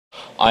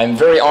I'm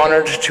very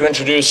honored to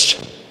introduce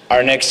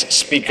our next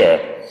speaker,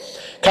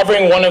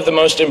 covering one of the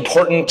most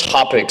important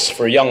topics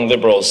for young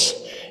liberals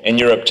in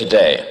Europe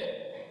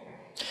today.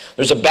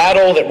 There's a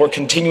battle that we're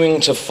continuing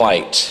to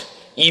fight,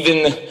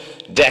 even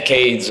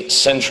decades,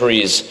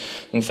 centuries,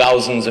 and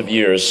thousands of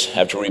years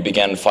after we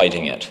began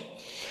fighting it.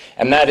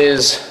 And that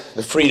is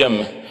the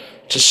freedom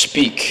to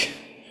speak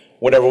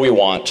whatever we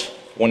want,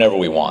 whenever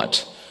we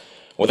want,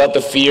 without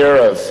the fear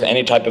of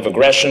any type of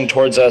aggression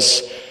towards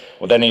us,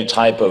 with any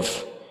type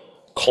of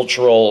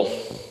cultural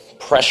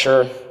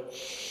pressure.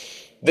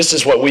 This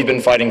is what we've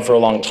been fighting for a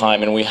long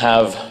time, and we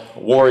have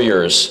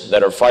warriors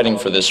that are fighting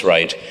for this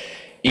right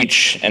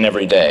each and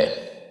every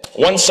day.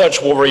 One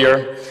such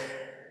warrior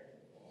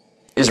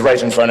is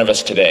right in front of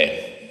us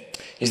today.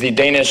 He's the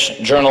Danish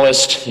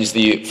journalist. He's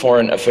the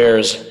foreign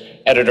affairs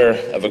editor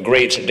of a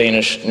great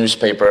Danish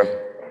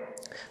newspaper.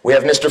 We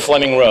have Mr.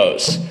 Flemming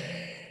Rose.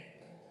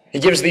 He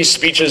gives these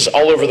speeches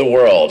all over the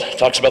world,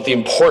 talks about the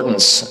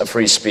importance of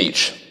free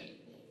speech,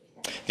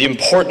 the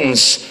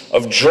importance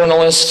of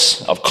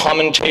journalists, of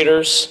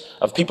commentators,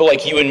 of people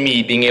like you and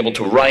me being able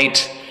to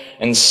write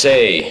and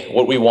say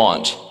what we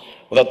want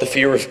without the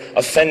fear of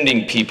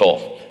offending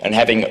people and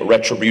having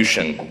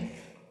retribution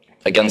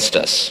against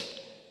us.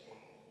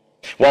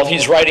 While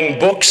he's writing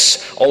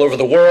books all over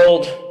the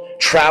world,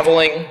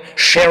 traveling,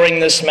 sharing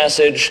this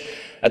message,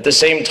 at the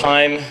same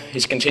time,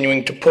 he's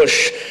continuing to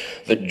push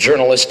the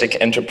journalistic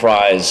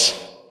enterprise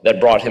that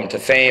brought him to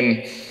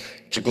fame,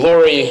 to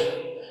glory,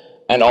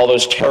 and all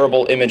those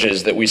terrible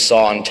images that we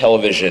saw on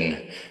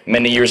television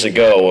many years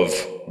ago of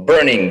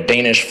burning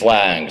Danish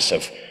flags,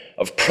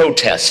 of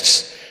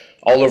protests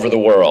all over the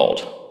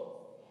world.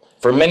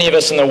 For many of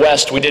us in the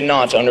West, we did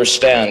not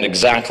understand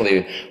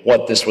exactly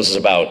what this was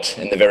about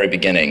in the very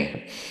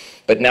beginning,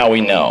 but now we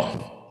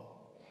know.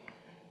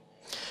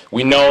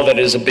 We know that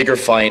it is a bigger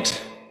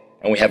fight,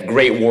 and we have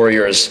great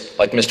warriors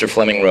like Mr.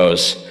 Flemming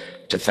Rose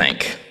to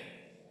thank.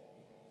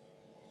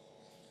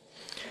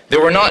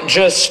 There were not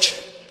just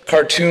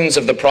cartoons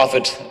of the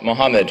Prophet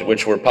Muhammad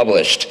which were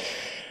published.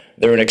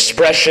 They're an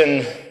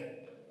expression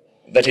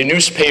that a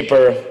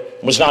newspaper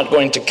was not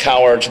going to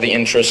cower to the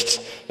interests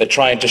that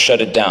tried to shut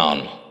it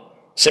down,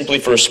 simply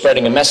for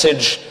spreading a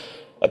message,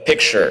 a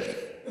picture,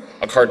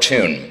 a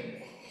cartoon.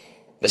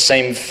 The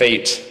same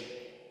fate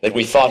that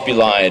we thought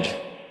belied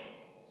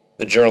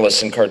the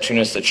journalists and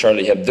cartoonists at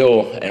Charlie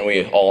Hebdo, and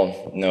we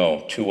all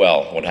know too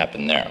well what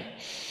happened there.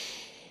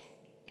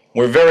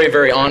 We're very,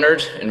 very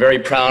honored and very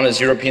proud as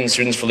European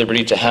Students for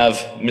Liberty to have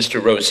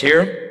Mr. Rose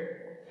here.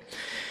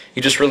 He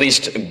just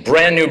released a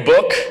brand new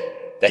book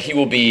that he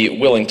will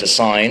be willing to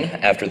sign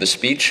after the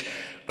speech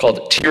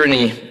called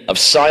Tyranny of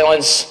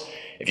Silence.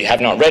 If you have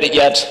not read it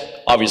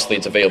yet, obviously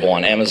it's available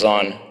on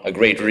Amazon, a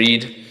great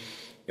read.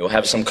 You'll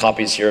have some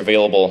copies here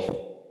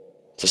available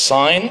to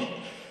sign.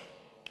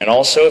 And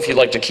also, if you'd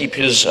like to keep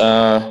his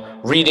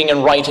reading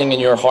and writing in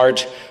your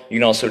heart, you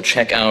can also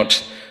check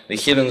out the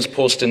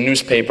Jyllands-Posten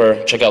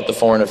newspaper, check out the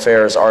foreign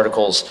affairs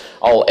articles,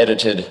 all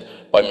edited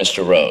by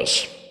Mr.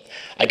 Rose.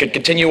 I could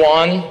continue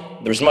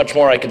on. There's much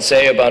more I could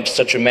say about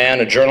such a man,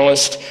 a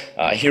journalist,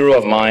 a hero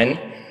of mine,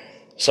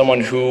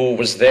 someone who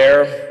was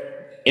there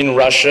in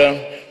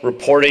Russia,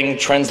 reporting,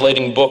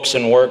 translating books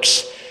and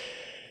works.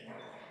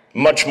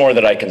 Much more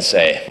that I can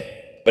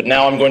say. But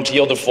now I'm going to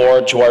yield the floor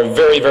to our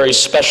very, very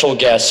special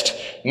guest,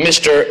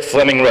 Mr.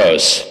 Flemming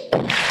Rose.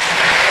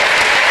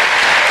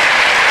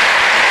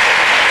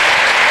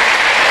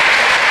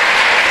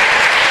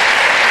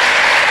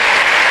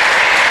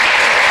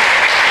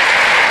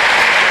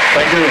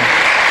 Thank you.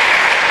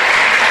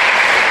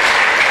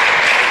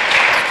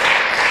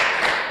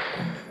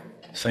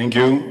 Thank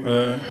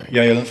you,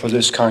 Yael, for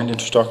this kind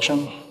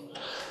introduction.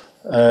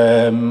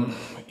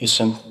 It's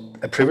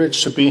a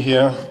privilege to be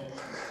here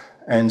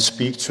and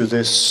speak to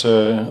this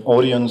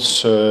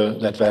audience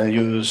that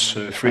values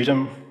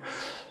freedom.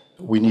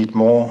 We need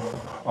more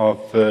of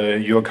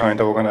your kind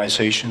of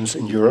organizations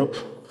in Europe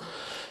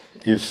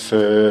if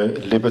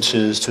liberty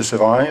is to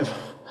survive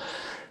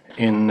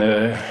in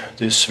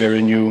this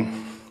very new,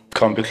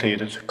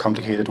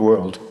 complicated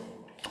world.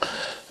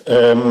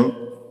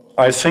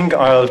 I think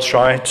I'll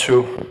try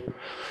to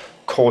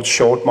cut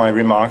short my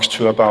remarks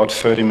to about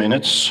 30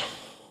 minutes,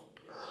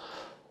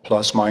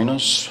 plus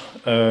minus,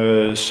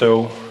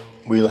 so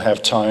we'll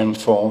have time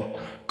for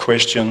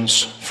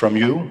questions from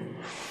you.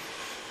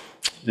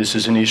 This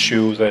is an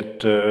issue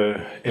that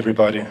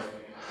everybody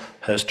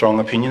has strong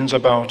opinions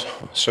about,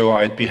 so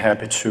I'd be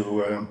happy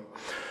to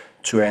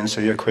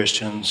answer your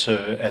questions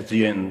at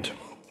the end.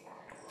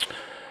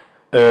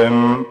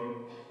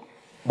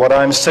 What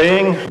I'm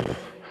saying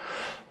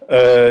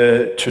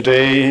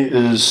today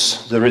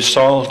is the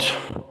result,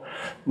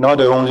 not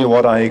only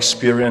what I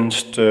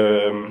experienced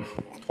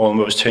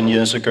almost 10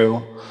 years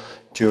ago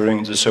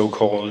during the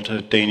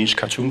so-called Danish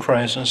cartoon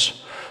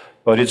crisis,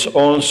 but it's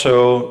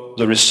also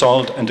the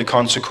result and the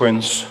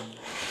consequence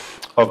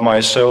of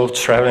myself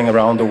traveling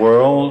around the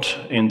world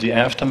in the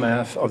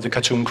aftermath of the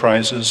cartoon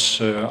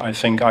crisis. I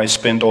think I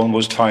spent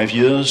almost 5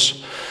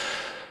 years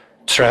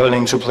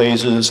traveling to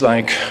places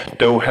like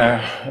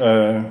Doha,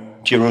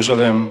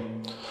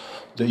 Jerusalem,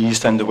 the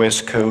East and the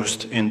West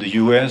Coast in the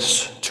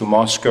US, to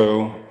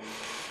Moscow,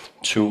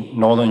 to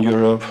Northern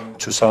Europe,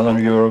 to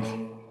Southern Europe,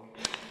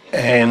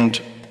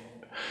 and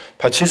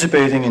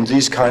participating in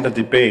these kind of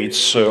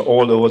debates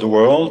all over the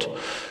world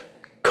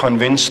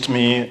convinced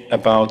me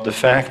about the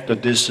fact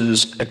that this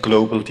is a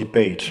global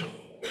debate.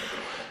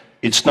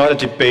 It's not a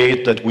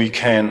debate that we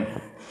can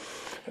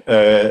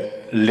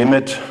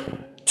limit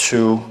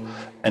to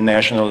a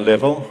national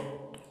level,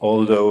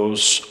 although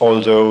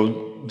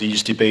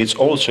these debates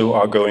also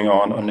are going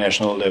on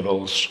national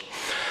levels.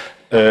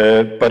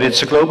 But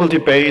it's a global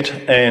debate,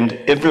 and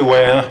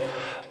everywhere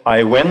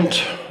I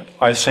went,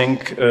 I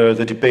think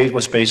the debate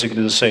was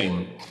basically the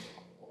same.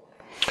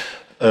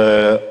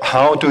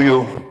 How do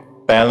you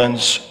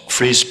balance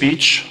free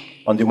speech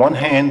on the one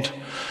hand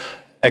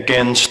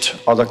against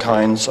other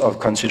kinds of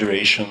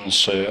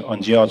considerations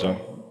on the other?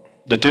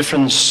 The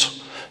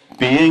difference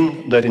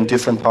being that in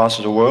different parts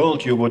of the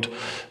world you would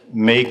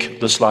make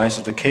the slice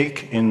of the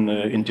cake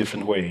in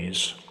different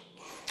ways.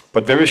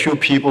 But very few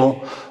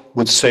people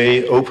would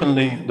say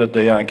openly that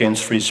they are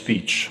against free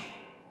speech.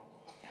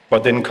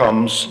 But then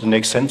comes the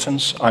next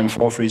sentence, I'm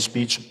for free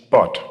speech,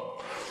 but.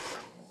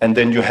 And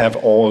then you have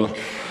all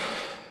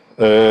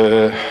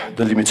the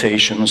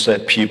limitations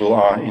that people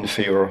are in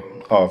favor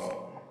of.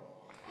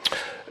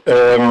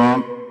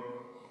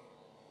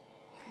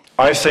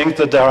 I think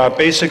that there are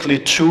basically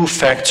two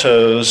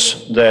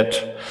factors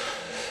that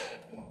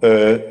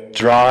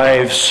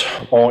drives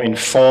or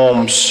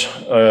informs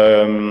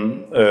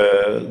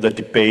the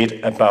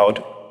debate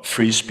about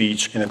free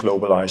speech in a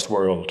globalized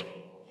world.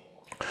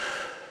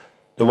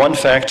 The one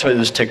factor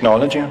is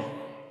technology,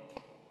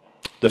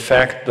 the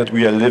fact that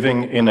we are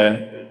living in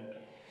a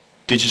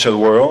digital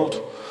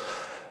world,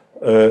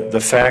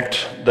 the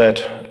fact that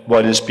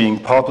what is being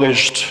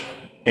published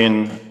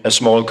in a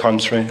small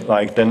country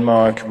like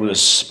Denmark with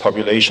a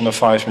population of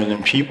 5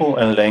 million people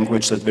and a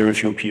language that very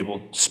few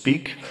people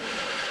speak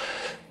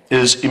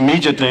is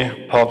immediately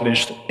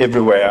published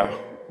everywhere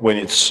when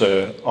it's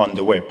on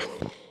the web.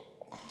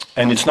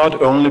 And it's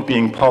not only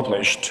being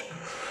published,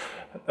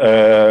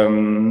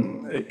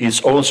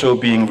 it's also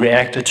being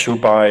reacted to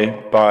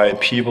by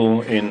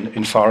people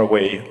in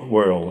faraway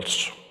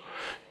worlds.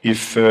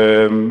 If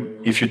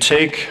you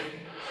take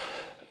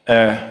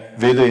a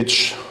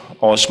village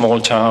or a small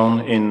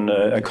town in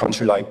a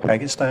country like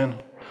Pakistan,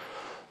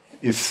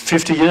 if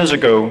 50 years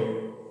ago,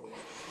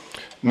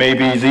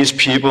 maybe these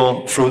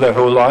people through their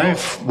whole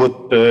life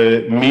would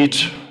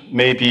meet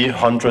maybe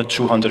 100,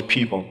 200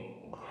 people,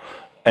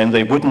 and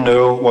they wouldn't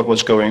know what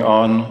was going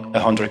on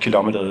 100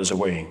 kilometers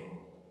away.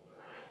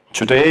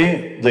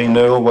 Today, they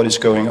know what is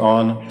going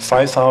on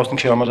 5,000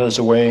 kilometers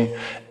away,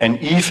 and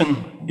even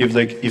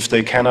if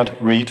they cannot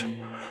read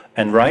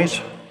and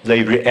write,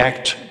 they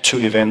react to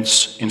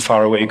events in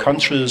faraway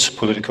countries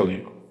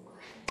politically.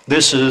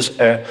 This is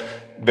a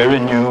very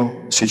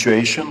new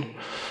situation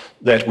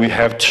that we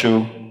have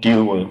to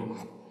deal with.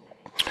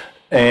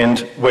 And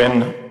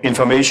when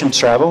information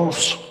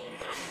travels,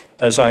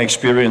 as I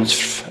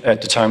experienced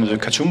at the time of the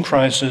cartoon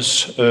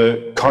crisis,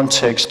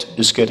 context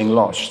is getting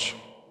lost.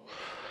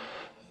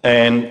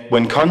 And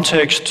when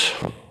context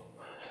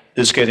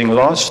is getting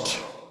lost,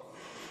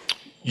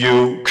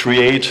 you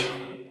create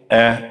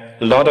a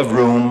lot of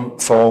room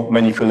for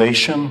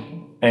manipulation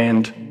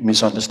and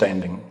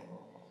misunderstanding.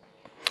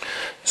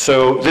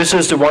 So this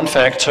is the one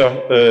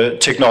factor,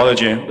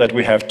 technology, that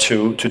we have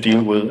to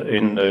deal with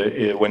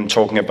when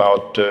talking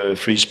about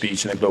free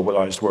speech in a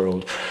globalized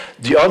world.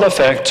 The other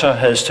factor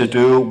has to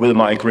do with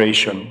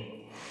migration.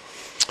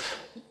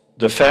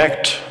 The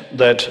fact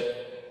that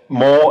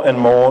more and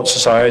more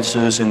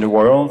societies in the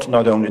world,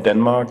 not only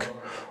Denmark,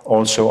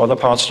 also other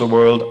parts of the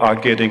world, are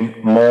getting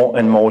more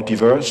and more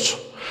diverse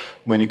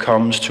when it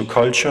comes to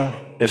culture,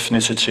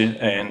 ethnicity,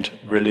 and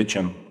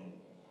religion.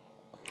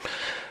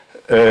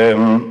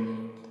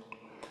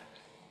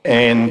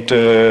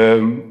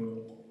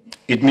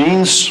 It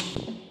means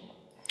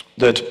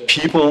that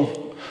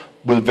people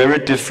with very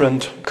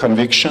different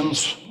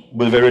convictions,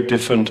 with very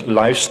different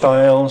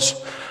lifestyles,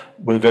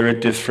 with very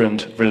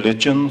different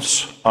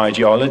religions,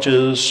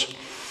 ideologies,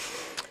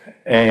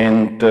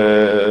 and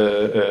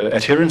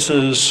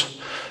adherences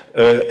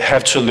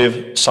have to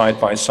live side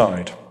by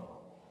side.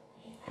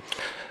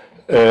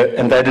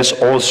 And that is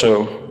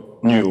also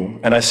new.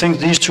 And I think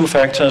these two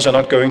factors are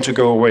not going to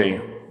go away,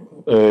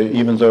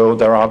 even though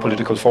there are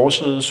political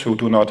forces who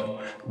do not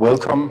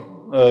welcome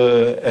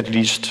at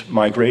least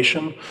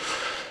migration.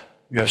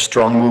 You have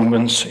strong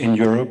movements in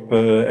Europe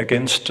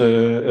against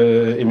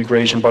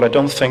immigration, but I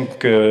don't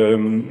think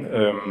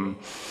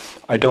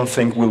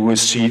we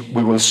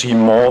will see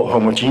more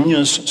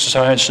homogeneous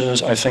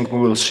societies. I think we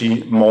will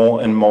see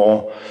more and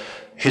more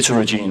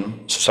heterogeneous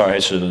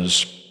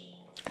societies.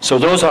 So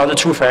those are the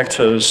two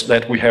factors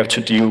that we have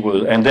to deal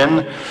with. And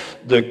then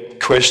the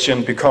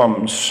question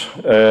becomes,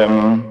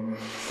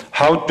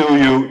 how do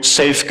you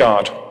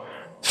safeguard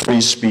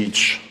free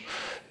speech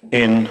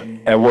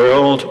in a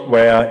world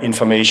where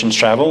information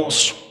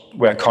travels,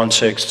 where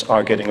contexts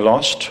are getting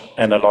lost,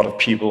 and a lot of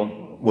people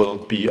will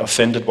be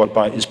offended what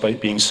is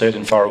being said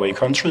in faraway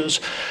countries,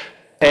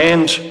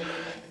 and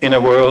in a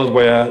world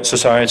where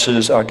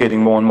societies are getting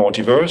more and more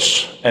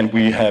diverse, and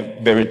we have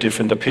very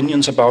different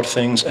opinions about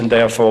things, and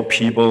therefore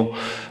people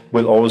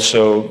will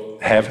also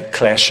have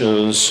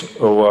clashes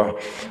over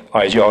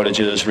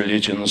ideologies,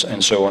 religions,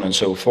 and so on and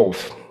so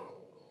forth.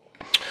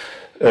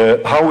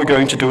 How are we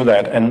going to do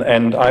that?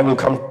 And I will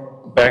come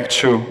back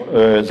to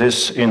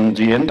this in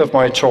the end of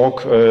my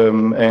talk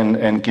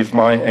and give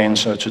my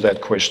answer to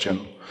that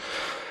question.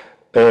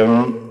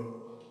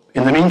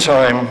 In the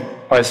meantime,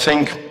 I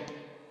think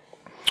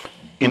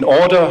in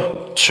order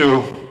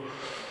to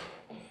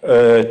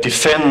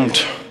defend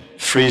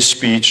free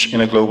speech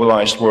in a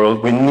globalized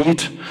world, we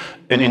need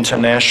an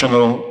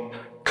international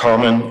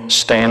common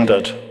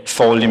standard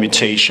for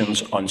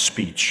limitations on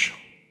speech.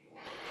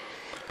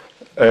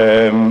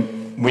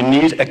 We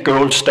need a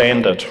gold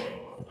standard,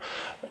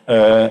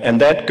 and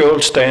that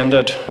gold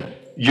standard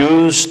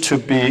used to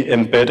be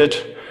embedded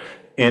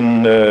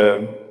in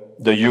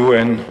the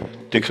UN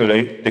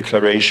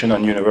Declaration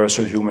on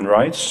Universal Human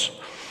Rights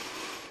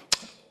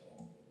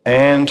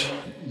and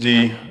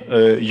the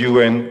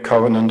UN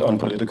Covenant on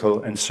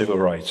Political and Civil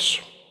Rights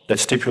that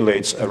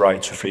stipulates a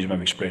right to freedom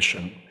of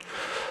expression.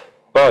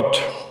 But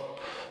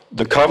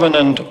the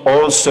covenant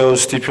also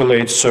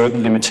stipulates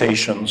certain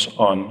limitations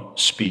on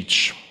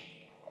speech,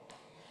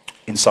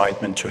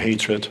 incitement to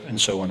hatred,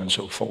 and so on and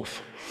so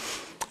forth.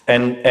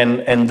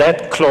 And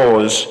that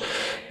clause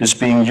is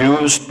being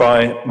used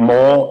by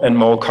more and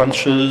more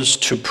countries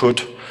to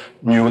put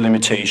new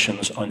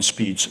limitations on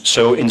speech.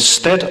 So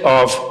instead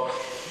of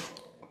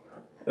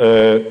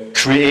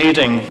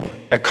creating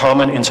a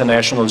common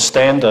international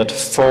standard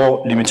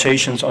for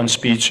limitations on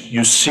speech,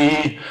 you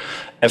see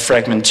a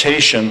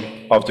fragmentation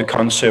of the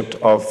concept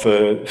of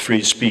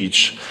free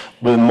speech,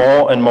 with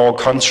more and more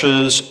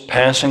countries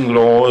passing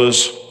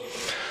laws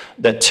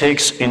that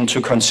takes into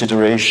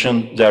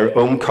consideration their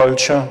own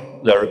culture,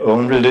 their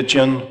own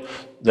religion,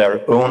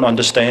 their own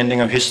understanding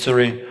of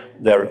history,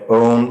 their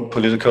own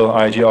political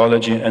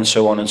ideology, and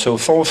so on and so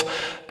forth,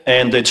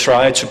 and they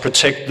try to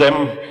protect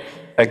them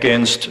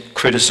against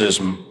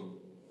criticism.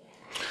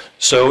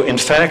 So in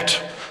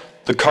fact,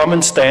 the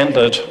common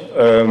standard,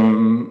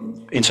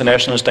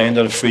 international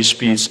standard of free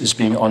speech is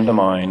being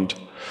undermined.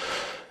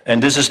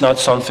 And this is not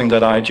something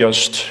that I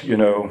just,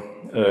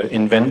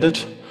 invented.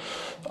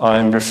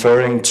 I'm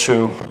referring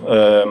to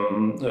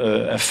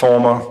a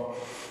former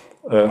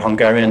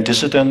Hungarian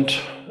dissident,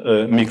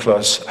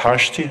 Miklos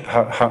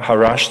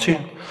Haraszti,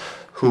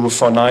 who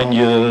for 9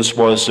 years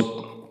was a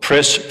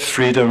press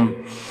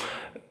freedom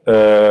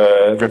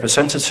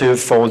representative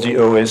for the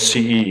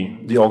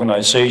OSCE, the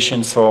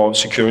Organization for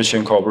Security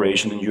and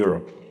Cooperation in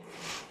Europe.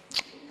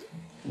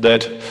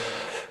 That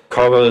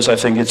covers, I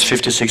think it's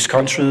 56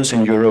 countries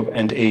in Europe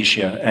and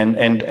Asia.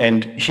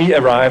 And he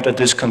arrived at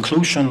this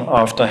conclusion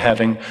after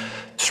having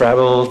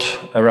traveled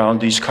around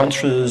these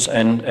countries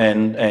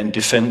and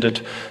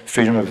defended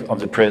freedom of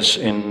the press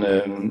in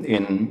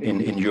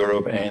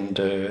Europe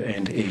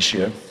and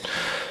Asia.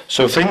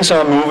 So things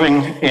are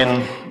moving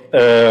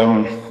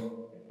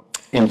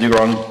in the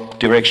wrong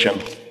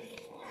direction.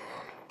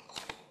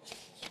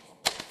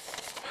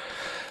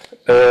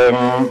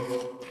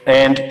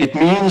 And it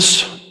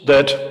means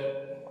that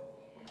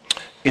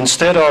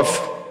instead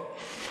of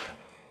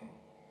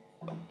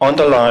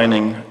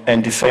underlining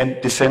and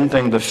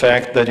defending the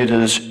fact that it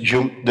is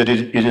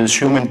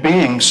human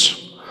beings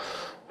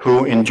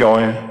who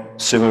enjoy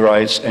civil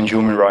rights and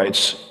human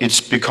rights, it's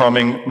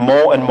becoming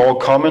more and more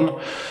common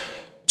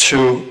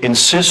to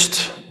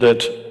insist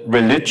that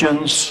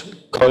religions,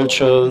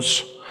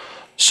 cultures,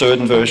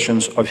 certain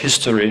versions of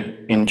history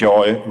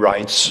enjoy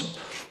rights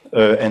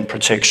and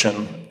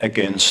protection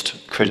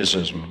against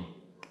criticism,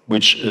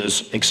 which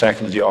is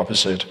exactly the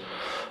opposite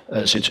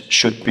as it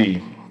should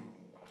be.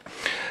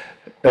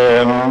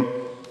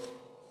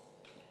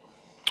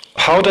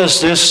 How does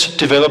this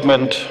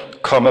development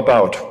come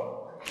about?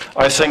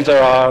 I think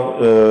there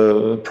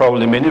are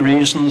probably many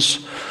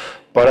reasons,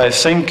 but I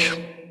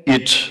think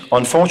it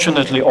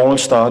unfortunately all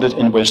started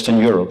in Western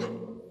Europe.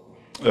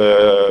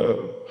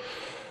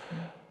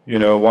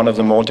 One of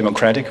the more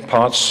democratic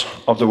parts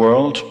of the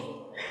world,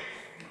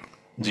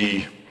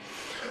 the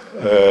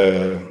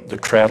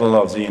cradle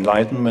of the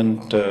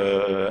Enlightenment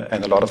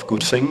and a lot of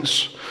good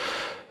things.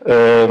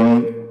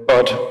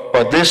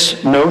 But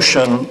this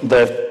notion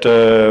that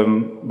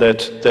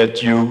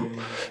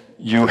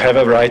you have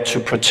a right to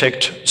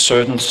protect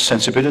certain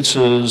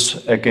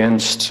sensibilities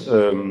against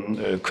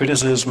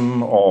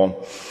criticism or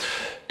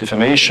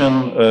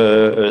defamation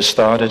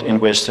started in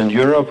Western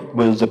Europe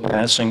with the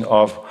passing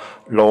of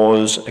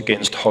laws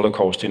against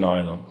Holocaust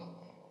denial.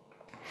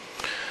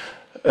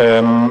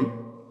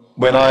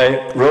 When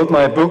I wrote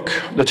my book,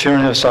 The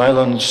Tyranny of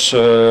Silence,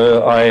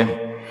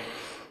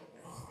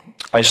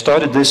 I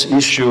started this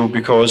issue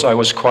because I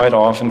was quite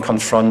often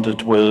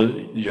confronted with,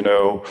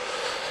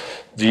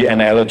 the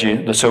analogy,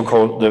 the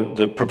so-called,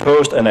 the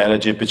proposed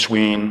analogy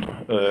between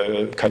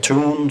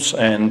cartoons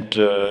and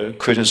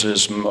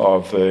criticism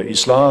of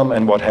Islam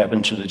and what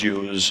happened to the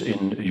Jews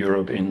in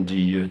Europe in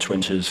the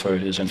 20s,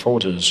 30s and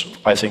 40s.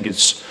 I think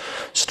it's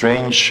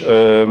strange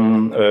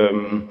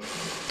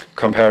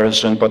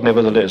comparison, but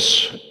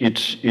nevertheless, it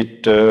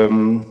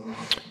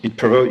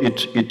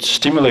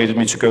stimulated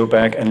me to go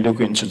back and look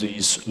into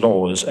these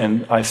laws.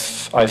 And I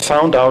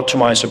found out, to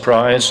my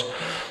surprise,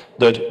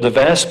 that the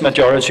vast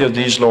majority of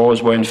these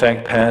laws were in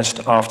fact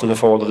passed after the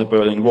fall of the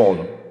Berlin Wall,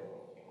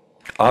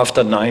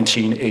 after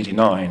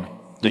 1989,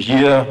 the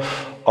year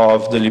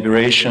of the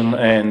liberation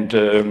and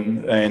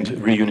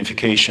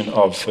reunification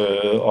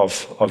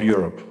of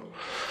Europe.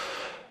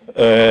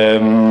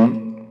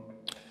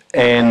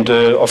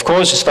 Of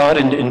course, it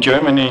started in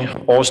Germany,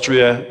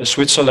 Austria,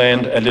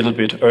 Switzerland a little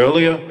bit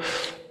earlier,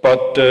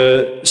 but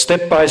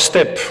step by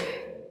step,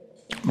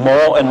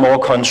 more and more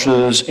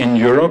countries in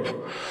Europe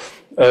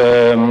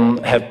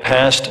have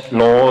passed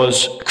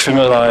laws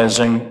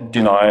criminalizing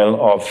denial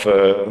of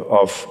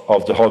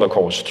the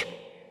Holocaust.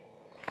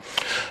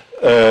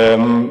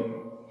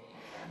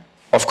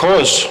 Of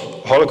course,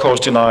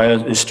 Holocaust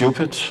denial is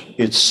stupid.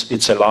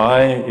 It's a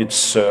lie.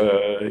 It's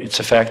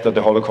a fact that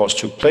the Holocaust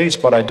took place.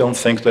 But I don't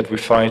think that we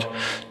fight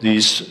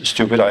these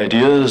stupid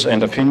ideas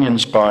and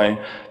opinions by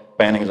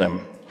banning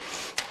them.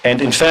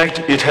 And in fact,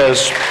 it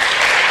has.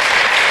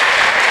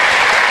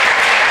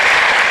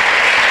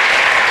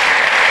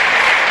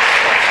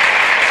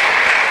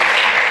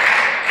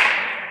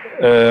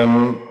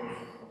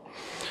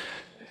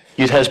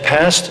 It has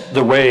passed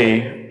the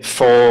way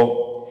for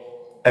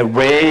a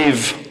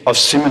wave of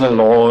similar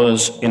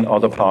laws in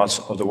other parts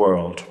of the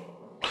world.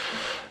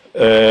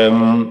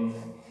 In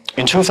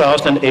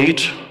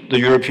 2008, the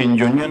European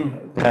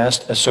Union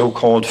passed a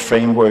so-called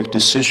framework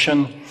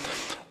decision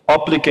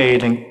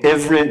obligating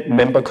every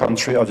member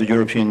country of the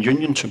European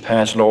Union to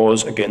pass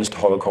laws against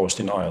Holocaust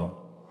denial.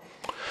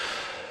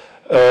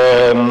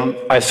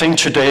 I think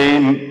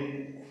today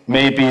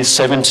maybe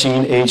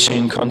 17,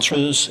 18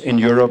 countries in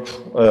Europe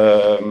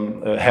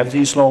have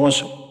these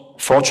laws.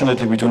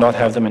 Fortunately, we do not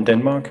have them in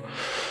Denmark.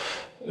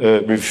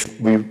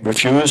 We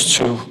refused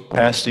to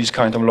pass these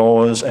kind of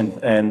laws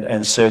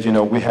and said, you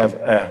know, we have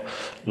a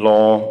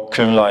law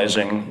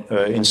criminalizing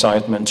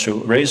incitement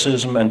to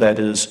racism, and that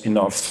is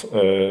enough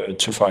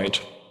to fight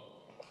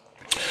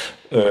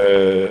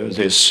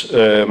this.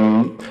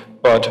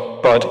 But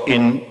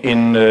in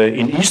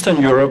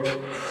Eastern Europe,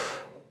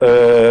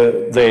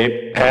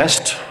 they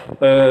passed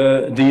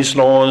these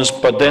laws,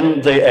 but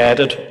then they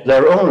added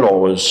their own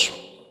laws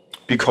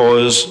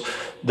because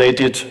they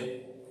did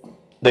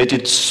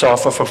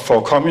suffer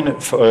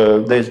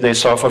they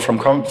suffered from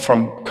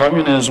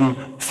communism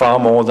far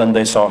more than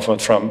they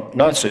suffered from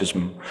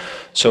Nazism.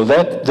 So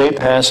that they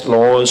passed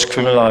laws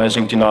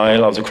criminalizing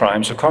denial of the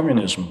crimes of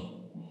communism.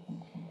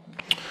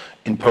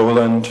 In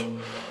Poland,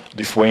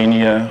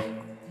 Lithuania,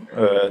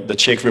 the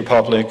Czech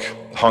Republic,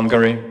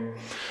 Hungary.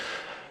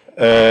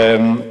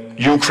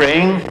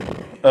 Ukraine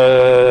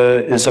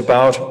is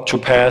about to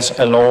pass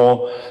a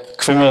law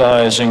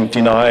criminalizing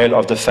denial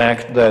of the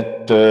fact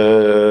that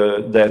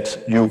that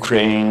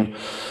Ukraine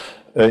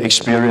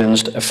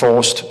experienced a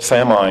forced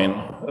famine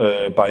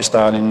by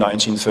Stalin in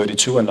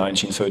 1932 and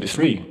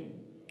 1933,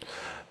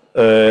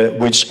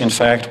 which in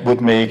fact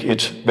would make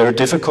it very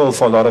difficult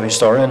for a lot of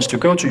historians to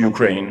go to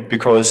Ukraine,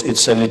 because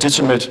it's a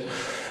legitimate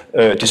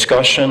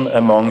discussion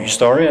among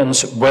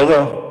historians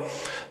whether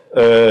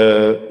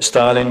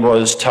Stalin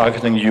was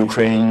targeting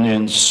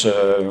Ukrainians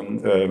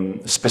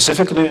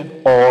specifically,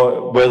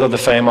 or whether the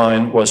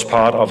famine was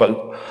part of a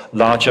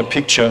larger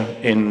picture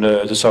in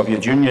the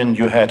Soviet Union.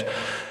 You had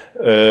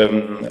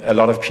a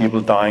lot of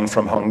people dying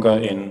from hunger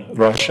in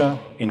Russia,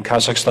 in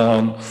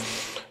Kazakhstan,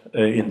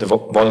 in the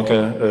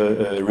Volga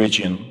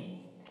region.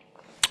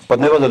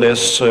 But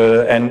nevertheless,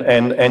 and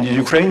the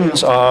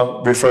Ukrainians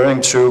are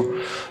referring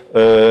to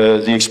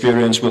the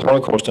experience with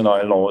Holocaust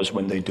denial laws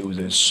when they do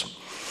this.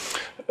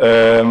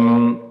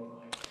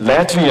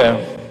 Latvia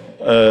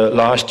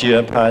last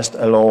year passed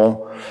a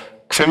law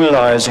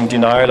criminalizing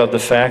denial of the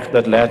fact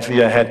that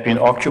Latvia had been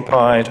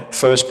occupied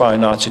first by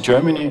Nazi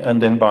Germany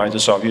and then by the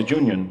Soviet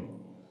Union.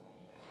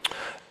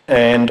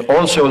 And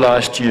also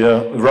last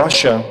year,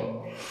 Russia,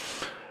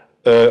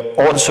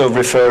 also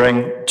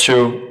referring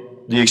to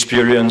the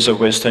experience of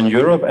Western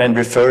Europe and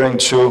referring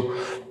to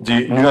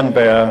the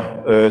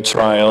Nuremberg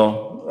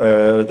trial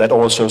that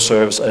also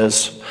serves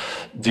as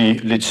the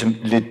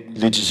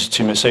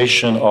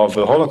legitimization of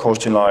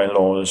Holocaust denial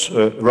laws.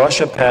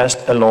 Russia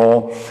passed a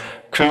law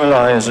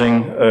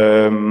criminalizing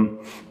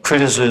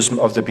criticism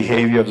of the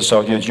behavior of the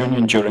Soviet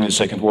Union during the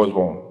Second World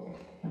War.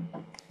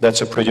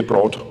 That's a pretty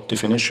broad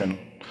definition.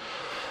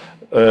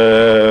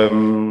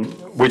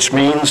 Which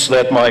means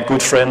that my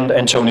good friend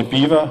Antony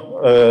Beevor,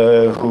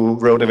 who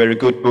wrote a very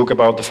good book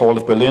about the fall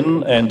of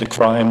Berlin and the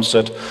crimes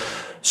that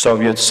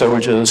Soviet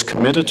soldiers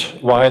committed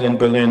while in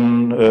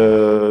Berlin,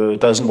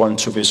 doesn't want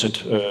to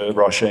visit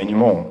Russia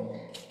anymore.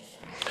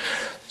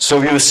 So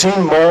we've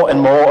seen more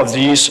and more of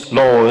these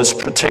laws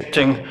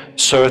protecting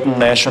certain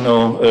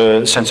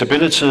national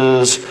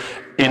sensibilities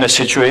in a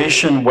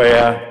situation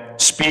where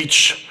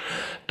speech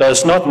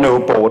does not know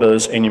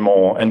borders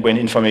anymore and when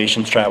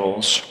information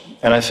travels.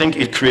 And I think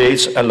it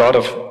creates a lot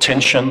of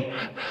tension,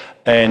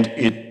 and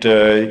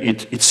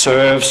it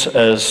serves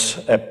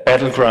as a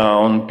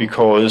battleground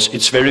because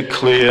it's very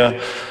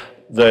clear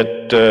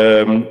that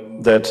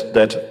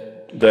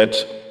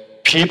that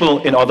people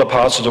in other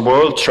parts of the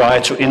world try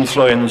to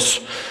influence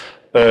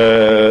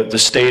the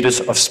status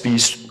of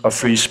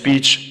free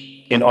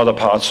speech in other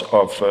parts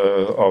of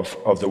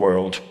the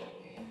world.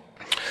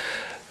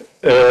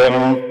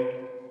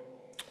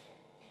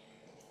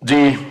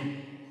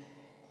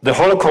 The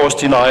Holocaust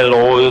denial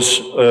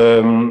laws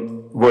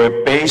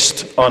were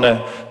based on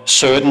a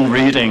certain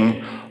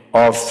reading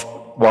of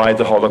why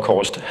the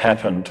Holocaust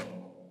happened.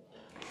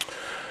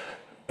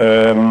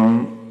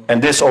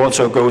 And this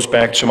also goes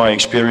back to my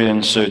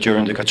experience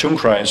during the cartoon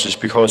crisis,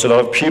 because a lot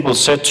of people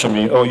said to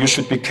me, oh, you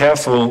should be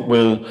careful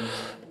with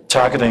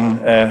targeting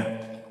a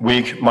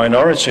weak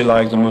minority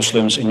like the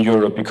Muslims in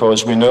Europe,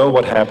 because we know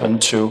what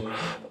happened to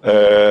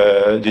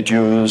the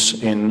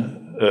Jews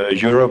in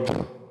Europe,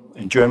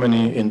 in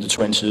Germany in the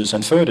 20s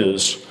and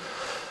 30s,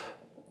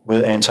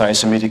 with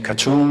anti-Semitic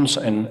cartoons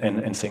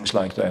and things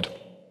like that.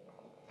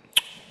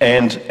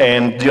 And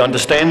the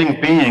understanding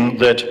being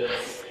that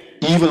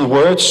evil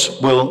words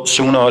will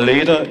sooner or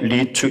later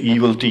lead to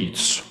evil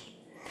deeds.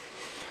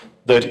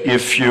 That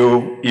if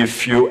you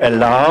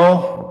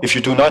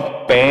do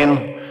not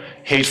ban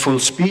hateful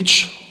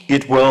speech,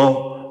 it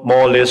will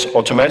more or less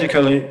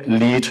automatically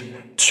lead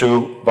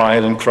to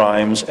violent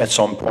crimes at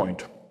some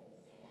point.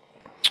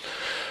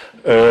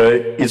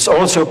 It's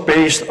also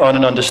based on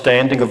an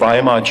understanding of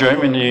Weimar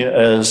Germany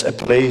as a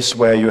place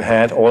where you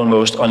had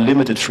almost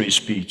unlimited free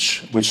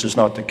speech, which is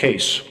not the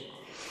case.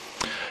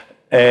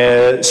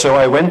 So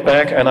I went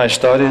back and I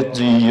studied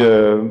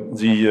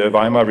the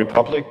Weimar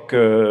Republic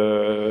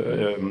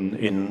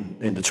in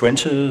the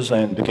 20s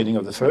and beginning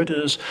of the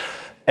 30s,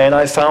 and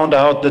I found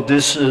out that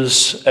this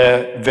is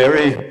a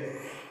very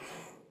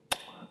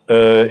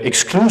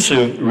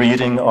exclusive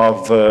reading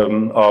of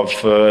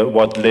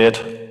what led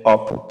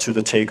up to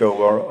the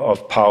takeover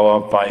of power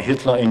by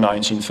Hitler in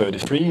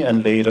 1933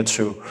 and later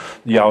to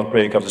the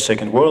outbreak of the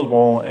Second World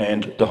War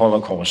and the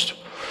Holocaust.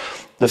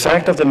 The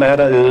fact of the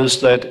matter is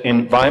that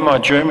in Weimar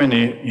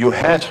Germany you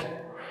had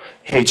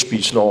hate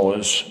speech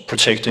laws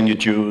protecting the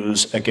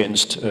Jews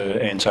against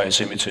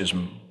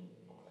anti-Semitism.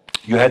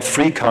 You had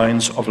three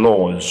kinds of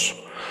laws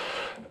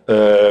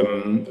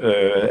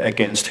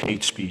against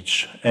hate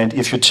speech. And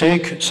if you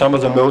take some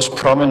of the most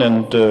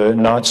prominent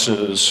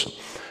Nazis,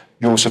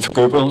 Joseph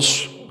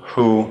Goebbels,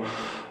 who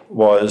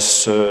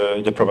was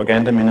the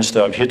propaganda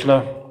minister of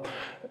Hitler,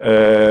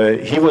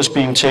 he was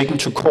being taken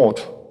to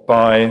court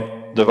by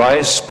the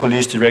vice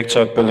police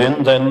director of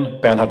Berlin then,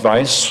 Bernhard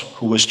Weiss,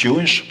 who was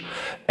Jewish,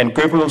 and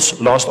Goebbels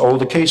lost all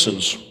the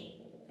cases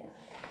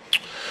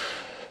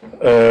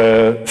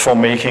for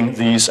making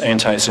these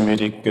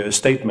anti-Semitic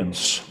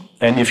statements.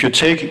 And if you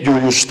take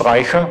Julius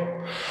Streicher,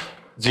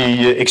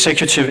 the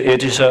executive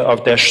editor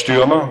of Der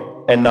Stürmer,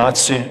 a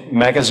Nazi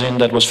magazine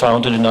that was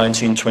founded in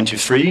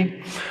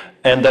 1923,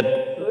 and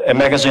a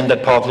magazine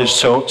that published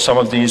some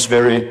of these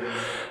very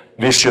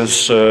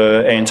vicious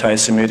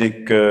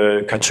anti-Semitic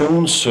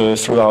cartoons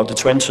throughout the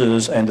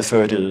 20s and the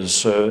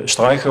 30s.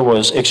 Streicher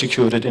was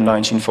executed in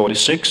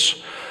 1946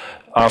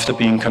 after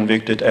being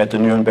convicted at the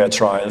Nuremberg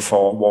trial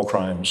for war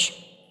crimes.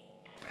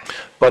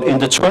 But in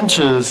the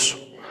 20s,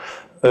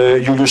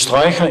 Julius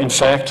Streicher, in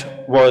fact,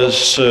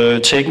 was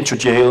taken to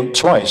jail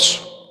twice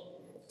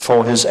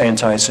for his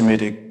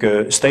anti-Semitic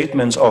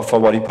statements or for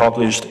what he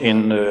published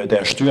in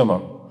Der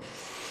Stürmer.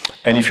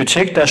 And if you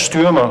take Der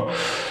Stürmer,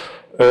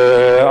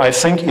 I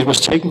think it was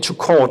taken to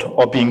court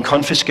or being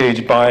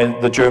confiscated by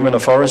the German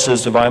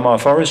authorities, the Weimar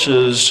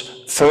authorities,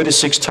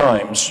 36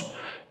 times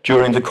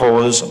during the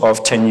course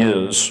of 10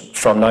 years,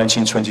 from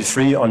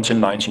 1923 until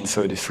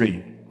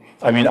 1933.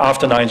 I mean,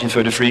 after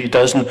 1933, it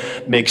doesn't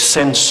make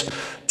sense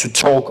to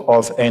talk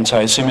of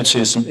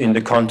anti-Semitism in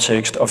the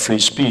context of free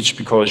speech,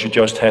 because you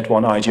just had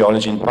one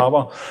ideology in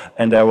power,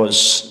 and there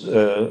was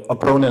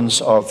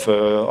opponents of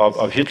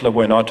Hitler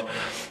were not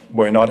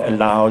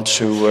allowed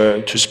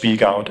to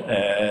speak out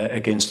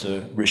against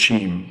the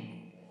regime.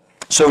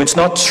 So it's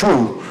not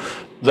true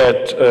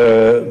that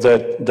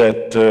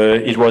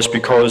it was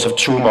because of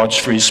too much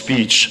free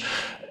speech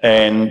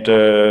and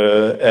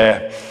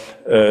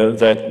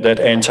that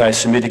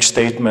anti-Semitic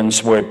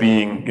statements were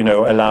being,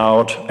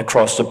 allowed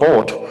across the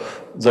board.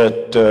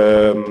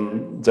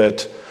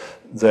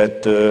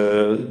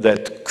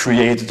 That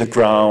created the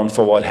ground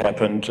for what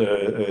happened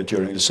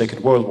during the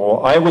Second World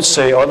War. I would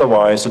say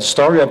otherwise. The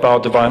story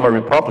about the Weimar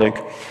Republic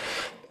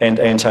and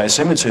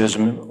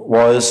anti-Semitism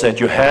was that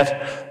you had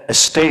a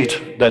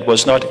state that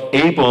was not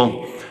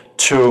able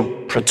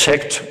to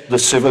protect the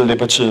civil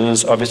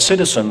liberties of its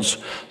citizens.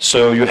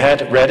 So you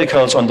had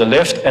radicals on the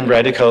left and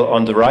radical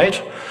on the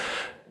right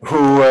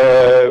who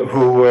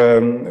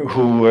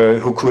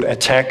could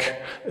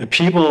attack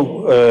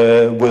people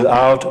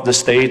without the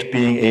state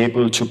being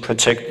able to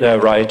protect their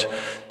right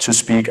to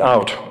speak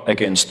out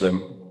against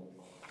them.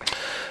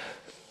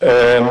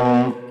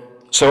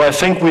 So I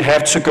think we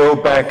have to go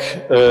back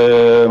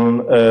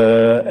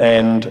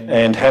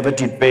and have a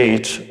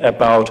debate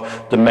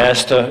about the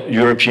master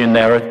European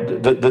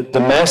narrative. The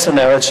master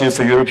narrative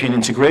for European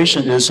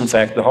integration is in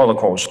fact the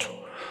Holocaust.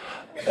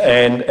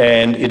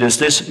 And it is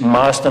this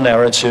master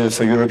narrative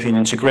for European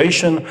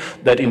integration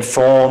that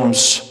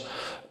informs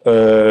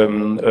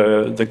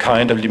the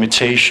kind of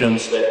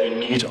limitations that we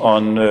need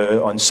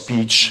on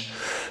speech,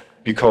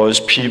 because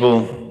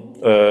people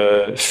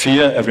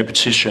fear a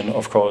repetition,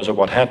 of course, of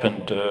what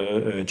happened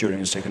during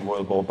the Second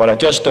World War. But I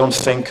just don't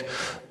think,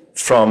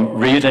 from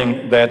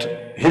reading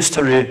that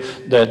history,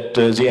 that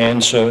the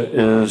answer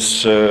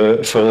is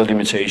further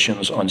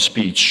limitations on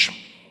speech.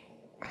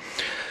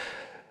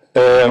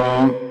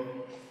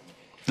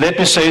 Let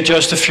me say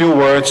just a few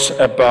words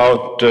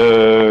about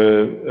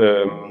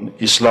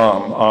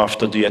Islam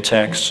after the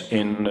attacks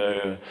in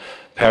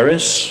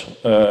Paris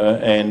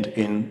and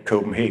in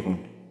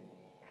Copenhagen.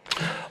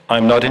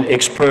 I'm not an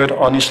expert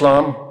on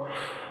Islam,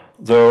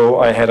 though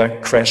I had a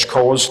crash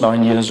course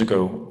 9 years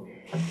ago,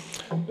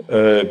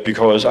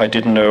 because I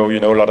didn't know, a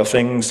lot of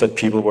things, that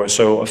people were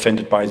so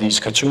offended by these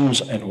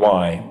cartoons and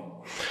why.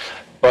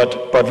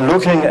 But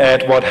looking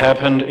at what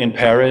happened in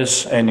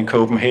Paris and in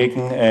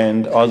Copenhagen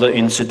and other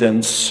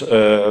incidents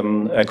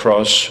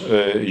across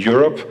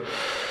Europe,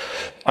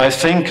 I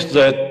think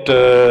that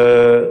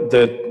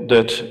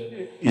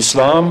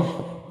Islam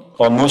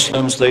or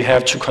Muslims, they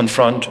have to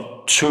confront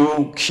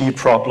two key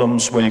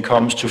problems when it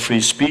comes to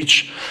free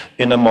speech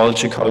in a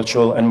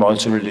multicultural and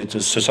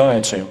multi-religious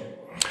society.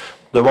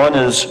 The one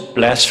is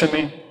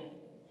blasphemy.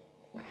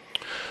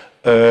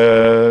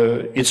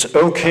 It's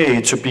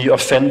okay to be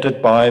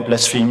offended by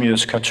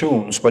blasphemous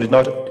cartoons, but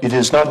it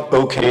is not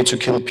okay to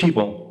kill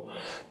people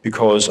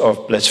because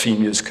of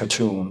blasphemous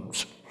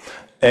cartoons.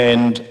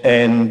 And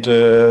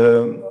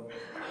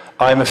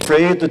I'm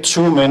afraid that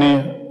too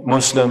many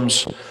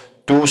Muslims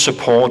do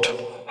support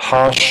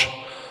harsh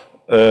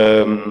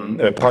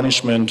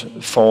punishment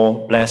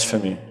for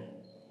blasphemy.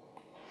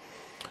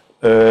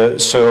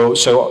 So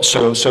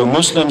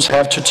Muslims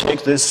have to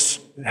take this,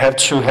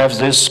 have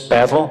this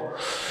battle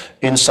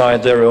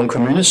inside their own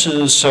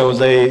communities. So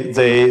they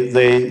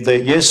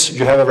yes,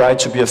 you have a right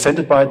to be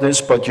offended by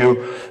this, but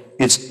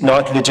it's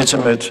not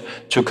legitimate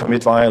to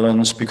commit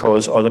violence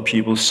because other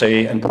people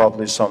say and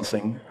publish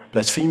something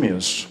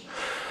blasphemous.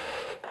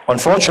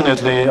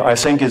 Unfortunately, I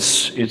think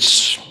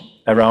it's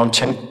around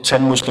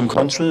 10 Muslim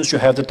countries you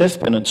have the death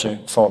penalty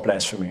for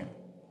blasphemy.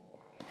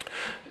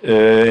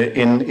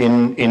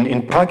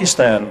 In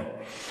Pakistan,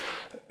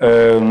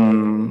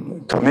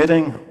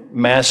 committing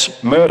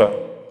mass murder,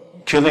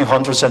 killing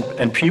hundreds of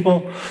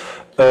people,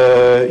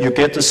 you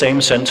get the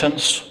same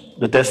sentence,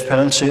 the death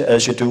penalty,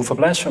 as you do for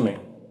blasphemy.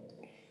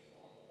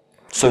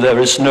 So there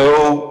is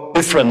no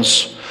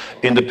difference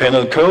in the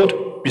penal code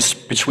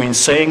between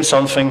saying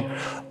something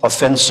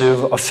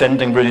offensive,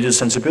 offending religious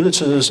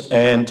sensibilities,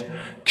 and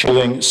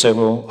killing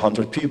several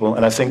hundred people,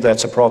 and I think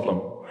that's a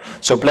problem.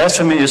 So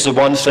blasphemy is the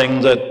one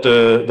thing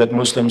that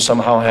Muslims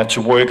somehow have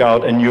to work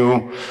out a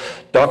new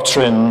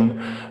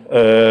doctrine.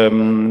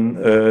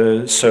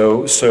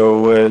 So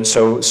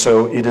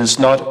it is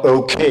not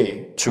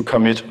okay to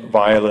commit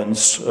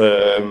violence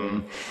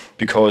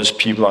because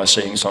people are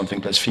saying something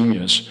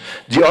blasphemous.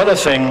 The other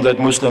thing that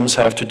Muslims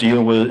have to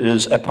deal with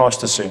is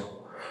apostasy,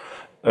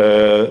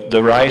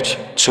 the right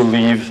to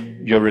leave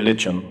your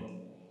religion,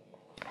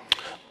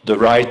 the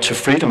right to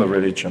freedom of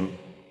religion,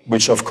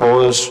 which of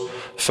course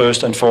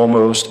first and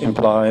foremost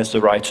implies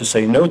the right to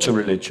say no to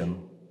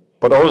religion,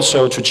 but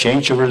also to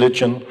change your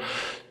religion,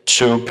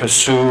 to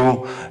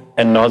pursue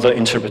another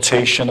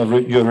interpretation of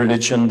your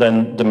religion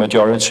than the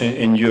majority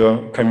in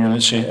your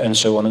community, and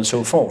so on and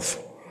so forth.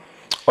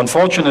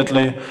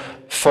 Unfortunately,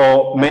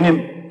 for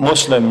many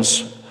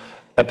Muslims,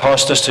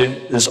 apostasy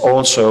is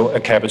also a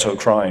capital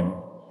crime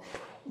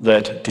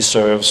that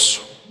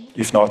deserves,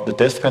 if not the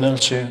death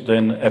penalty,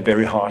 then a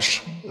very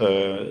harsh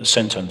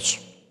sentence,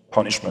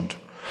 punishment.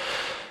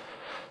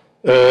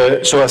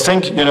 So I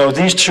think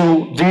these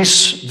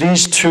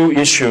two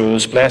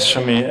issues,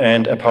 blasphemy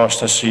and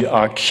apostasy,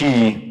 are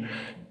key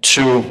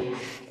to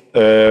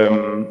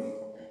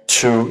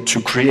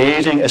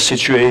creating a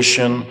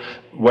situation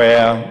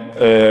where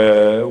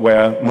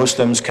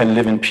Muslims can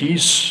live in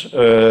peace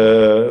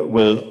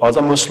with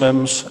other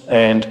Muslims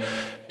and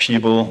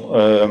people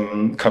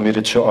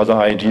committed to other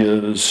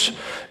ideas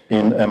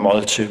in a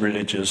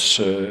multi-religious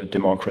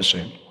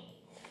democracy.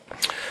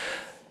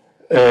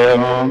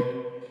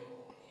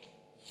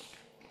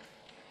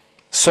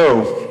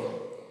 So,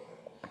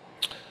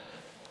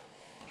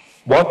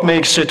 what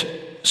makes it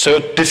so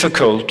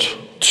difficult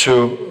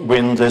to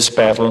win this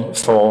battle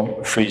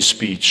for free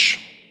speech?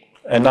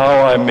 And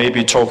now I may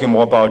be talking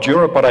more about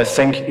Europe, but I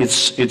think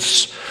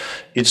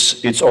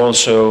it's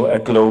also a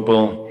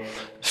global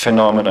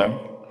phenomenon.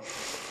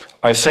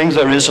 I think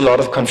there is a lot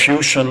of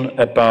confusion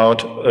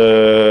about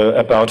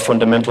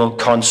fundamental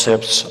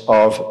concepts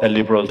of a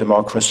liberal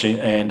democracy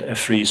and a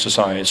free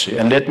society.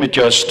 And let me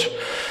just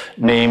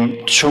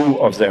name two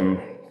of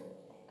them.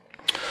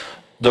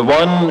 The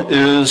one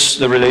is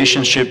the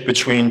relationship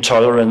between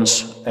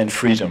tolerance and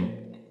freedom.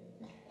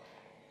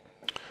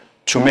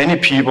 To many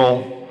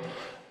people,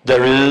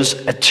 there is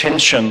a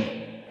tension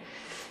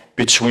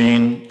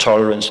between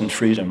tolerance and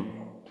freedom.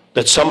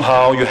 That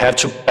somehow you have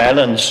to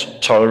balance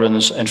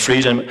tolerance and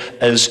freedom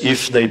as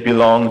if they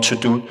belong to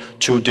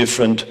two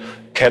different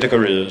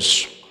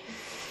categories.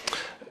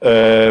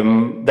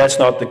 That's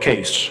not the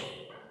case.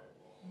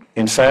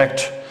 In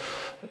fact,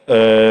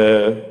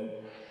 you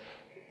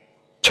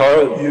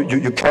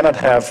cannot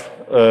have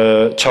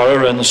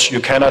tolerance,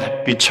 you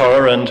cannot be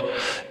tolerant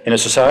in a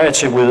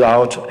society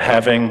without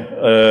having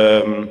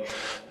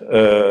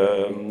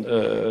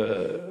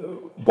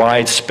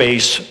wide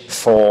space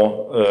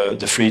for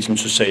the freedom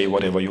to say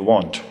whatever you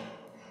want.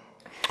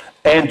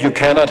 And you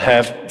cannot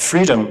have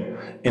freedom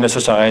in a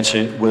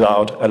society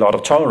without a lot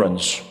of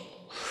tolerance.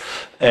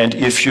 And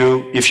if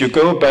you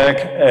go back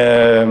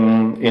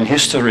in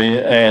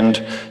history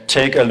and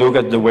take a look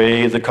at the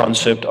way the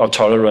concept of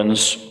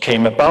tolerance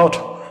came about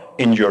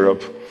in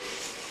Europe,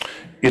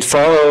 it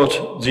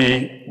followed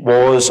the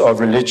wars of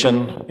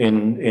religion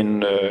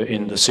in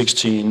the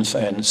 16th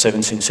and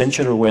 17th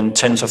century, when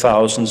tens of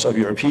thousands of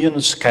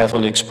Europeans,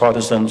 Catholics,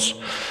 Protestants,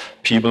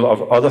 people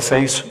of other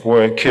faiths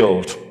were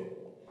killed.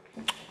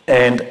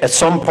 And at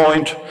some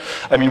point,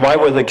 I mean, why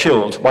were they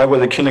killed? Why were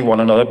they killing one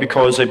another?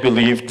 Because they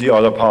believed the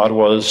other part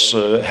was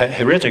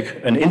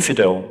heretic, an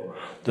infidel,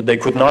 that they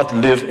could not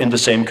live in the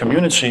same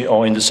community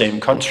or in the same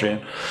country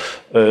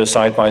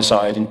side by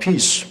side in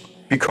peace,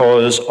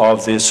 because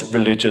of this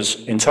religious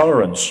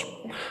intolerance.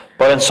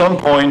 But at some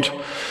point,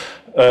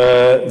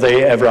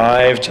 they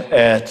arrived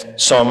at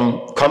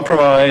some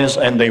compromise,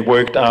 and they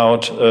worked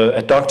out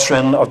a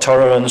doctrine of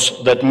tolerance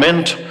that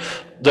meant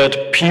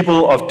that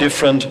people of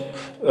different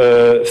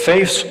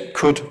faiths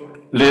could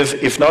live,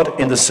 if not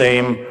in the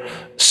same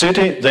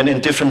city, then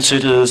in different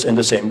cities in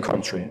the same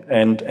country.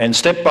 And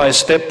step by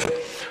step,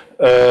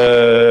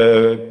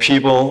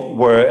 people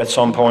were at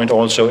some point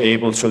also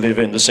able to live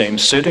in the same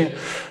city.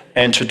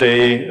 And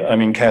today, I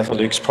mean,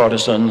 Catholics,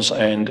 Protestants,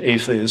 and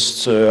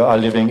atheists are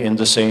living in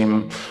the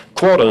same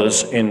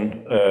quarters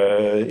in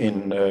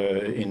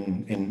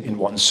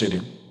one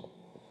city.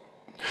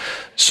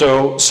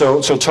 So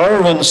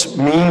tolerance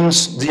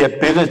means the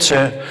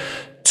ability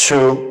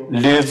to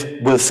live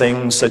with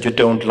things that you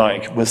don't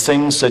like, with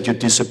things that you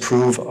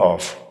disapprove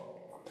of.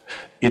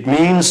 It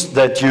means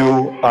that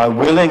you are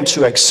willing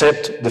to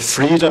accept the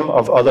freedom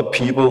of other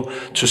people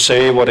to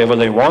say whatever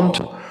they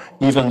want,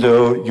 even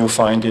though you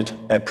find it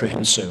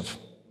apprehensive.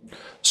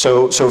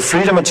 So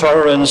freedom and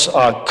tolerance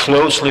are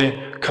closely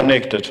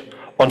connected.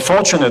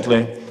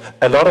 Unfortunately,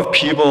 a lot of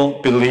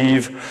people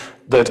believe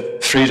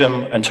that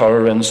freedom and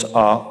tolerance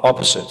are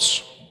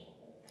opposites.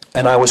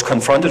 And I was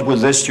confronted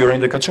with this during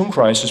the cartoon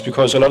crisis,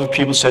 because a lot of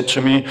people said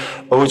to me,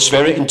 "Oh, it's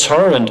very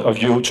intolerant of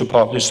you to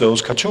publish those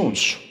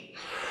cartoons."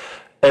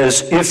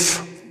 As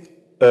if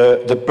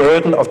the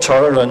burden of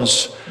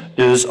tolerance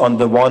is on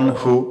the one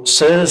who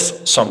says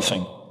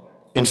something.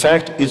 In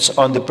fact, it's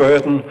on the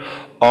burden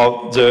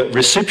of the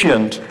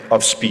recipient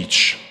of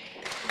speech.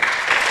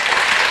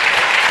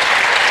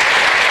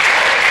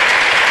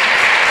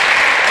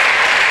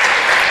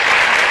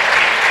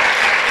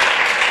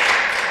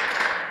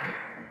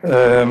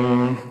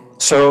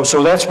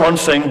 So that's one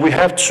thing. We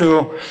have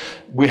to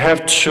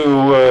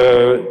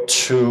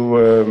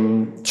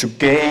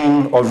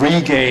gain or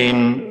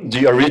regain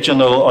the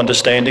original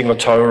understanding of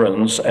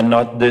tolerance, and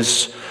not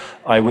this,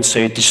 I would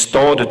say,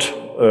 distorted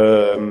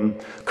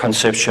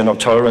conception of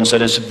tolerance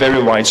that is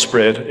very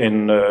widespread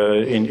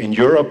in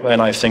Europe,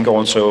 and I think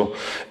also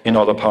in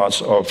other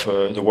parts of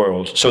the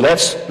world. So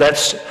that's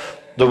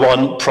the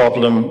one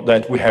problem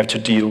that we have to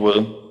deal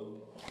with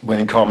when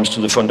it comes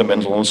to the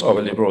fundamentals of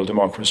a liberal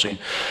democracy.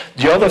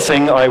 The other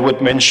thing I would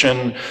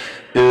mention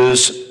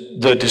is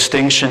the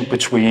distinction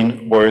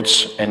between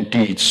words and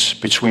deeds,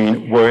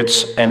 between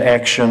words and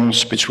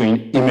actions,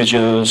 between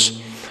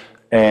images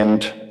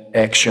and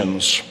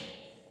actions.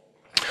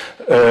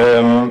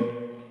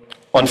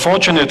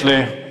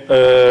 Unfortunately,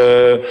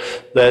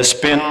 there's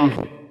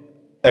been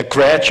a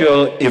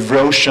gradual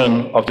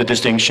erosion of the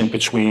distinction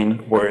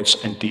between words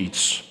and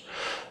deeds.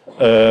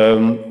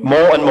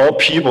 More and more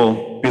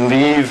people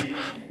believe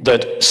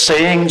that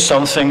saying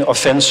something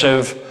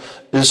offensive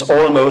is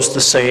almost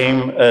the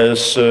same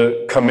as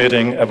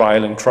committing a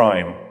violent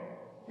crime.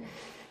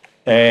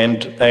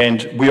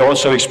 And we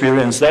also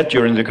experienced that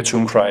during the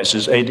cartoon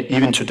crisis.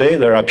 Even today,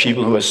 there are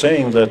people who are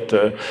saying that,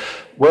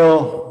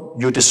 well,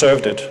 you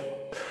deserved it.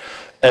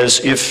 As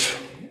if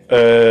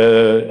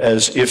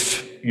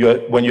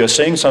when you're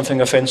saying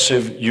something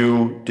offensive,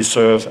 you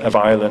deserve a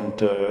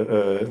violent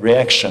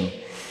reaction.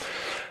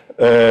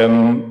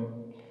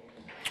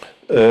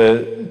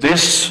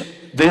 This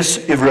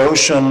this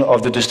erosion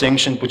of the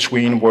distinction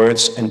between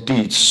words and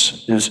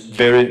deeds is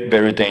very,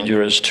 very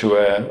dangerous to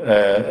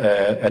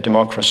a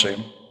democracy,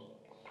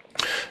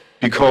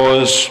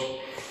 because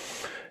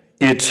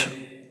it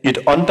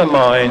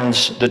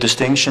undermines the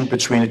distinction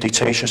between a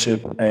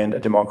dictatorship and a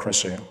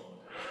democracy.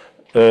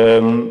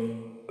 A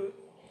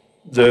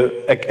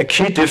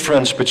key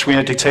difference between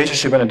a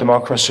dictatorship and a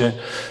democracy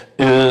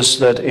is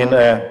that in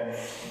a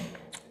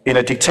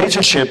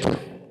dictatorship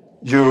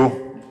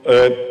you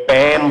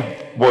ban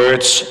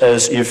words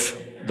as if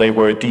they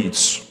were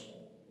deeds.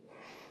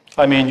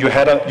 I mean, you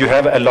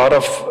have a lot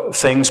of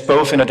things,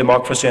 both in a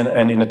democracy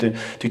and in a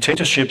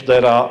dictatorship,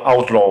 that are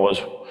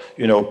outlawed.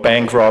 You know,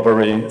 bank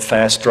robbery,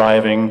 fast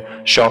driving,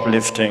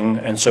 shoplifting,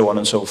 and so on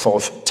and so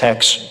forth,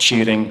 tax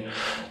cheating.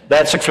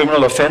 That's a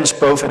criminal offense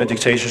both in a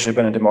dictatorship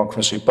and a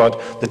democracy.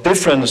 But the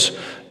difference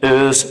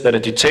is that a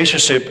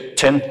dictatorship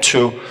tends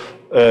to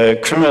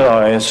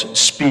criminalize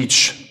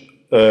speech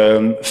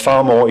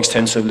far more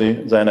extensively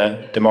than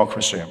a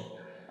democracy.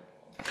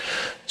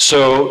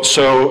 So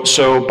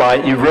by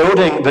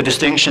eroding the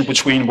distinction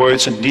between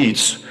words and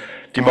deeds,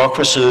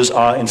 democracies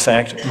are in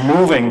fact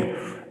moving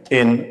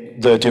in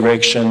the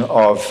direction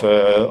of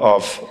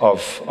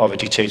a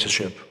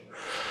dictatorship.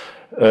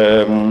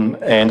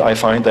 And I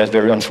find that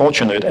very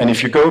unfortunate. And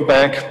if you go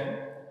back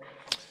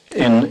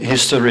in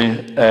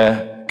history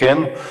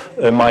again,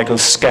 Michael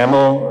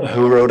Scammell,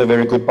 who wrote a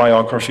very good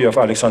biography of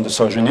Alexander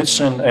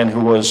Solzhenitsyn and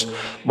who was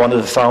one of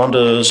the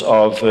founders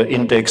of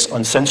Index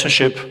on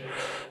Censorship,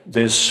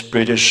 this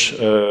British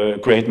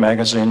great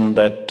magazine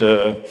that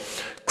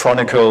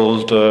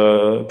chronicled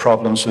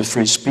problems with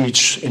free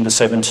speech in the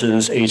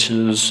 70s,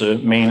 80s,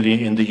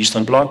 mainly in the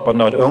Eastern Bloc, but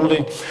not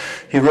only.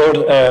 He wrote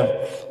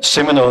a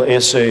seminal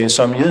essay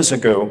some years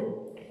ago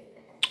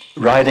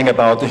writing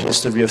about the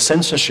history of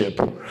censorship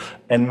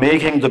and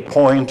making the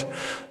point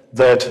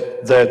that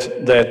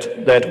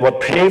what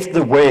paved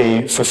the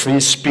way for free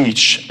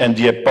speech and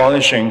the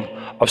abolishing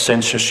of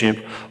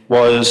censorship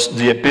was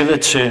the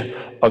ability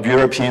of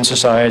European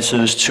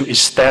societies to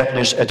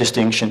establish a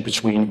distinction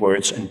between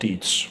words and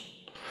deeds.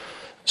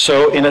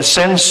 So in a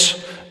sense,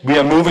 we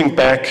are moving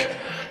back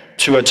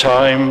to a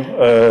time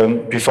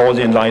before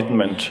the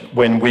Enlightenment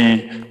when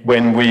we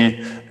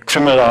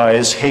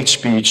criminalize hate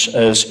speech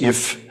as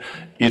if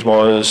it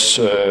was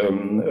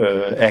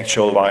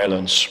actual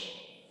violence.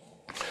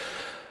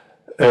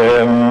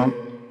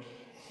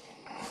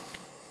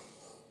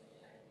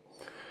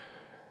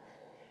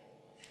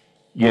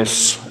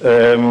 Yes.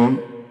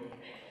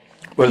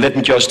 Well, let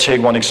me just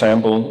take one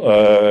example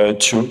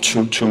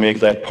to make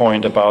that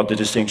point about the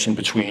distinction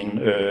between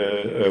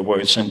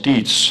words and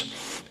deeds.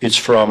 It's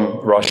from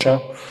Russia.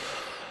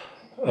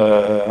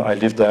 I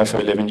lived there for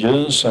 11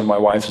 years, and my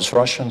wife is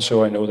Russian,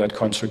 so I know that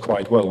country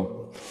quite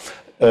well.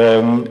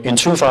 In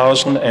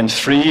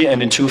 2003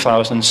 and in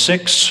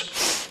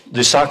 2006,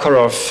 the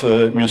Sakharov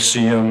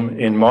Museum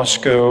in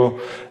Moscow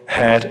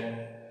had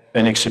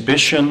an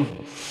exhibition,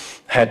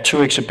 had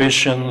two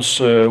exhibitions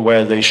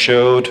where they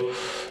showed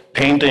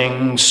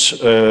paintings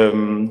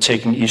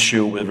taking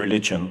issue with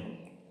religion.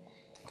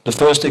 The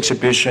first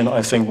exhibition,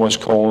 I think, was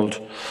called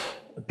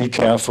Be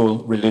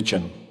Careful,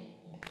 Religion.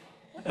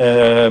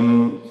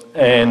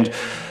 And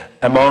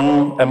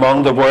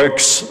among the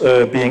works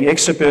being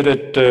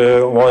exhibited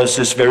was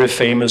this very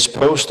famous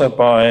poster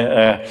by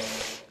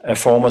a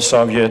former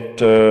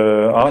Soviet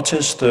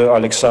artist,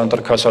 Alexander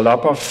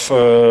Kosolapov,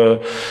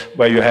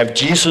 where you have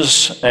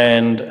Jesus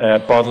and a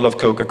bottle of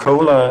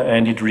Coca-Cola,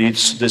 and it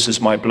reads, "This is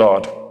my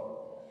blood."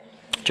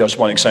 Just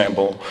one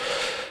example.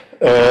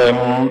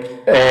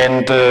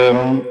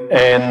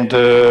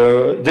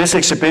 This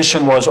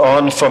exhibition was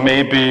on for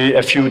maybe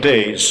a few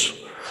days.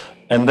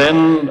 And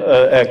then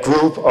a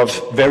group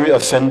of very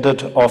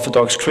offended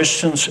Orthodox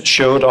Christians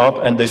showed up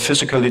and they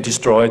physically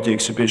destroyed the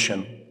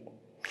exhibition.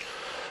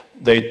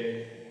 They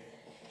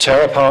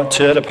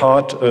teared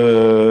apart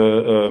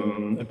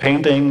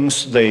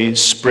paintings, they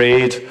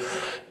sprayed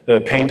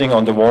painting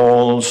on the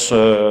walls,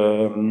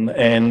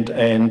 and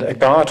a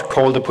guard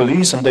called the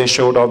police, and they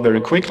showed up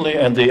very quickly,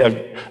 and they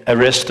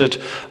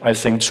arrested, I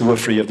think, 2 or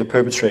 3 of the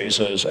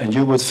perpetrators, and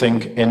you would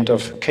think, end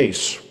of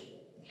case.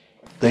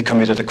 They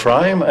committed a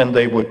crime, and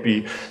they would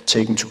be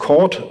taken to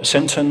court,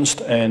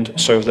 sentenced, and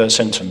serve their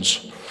sentence.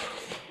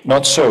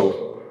 Not so.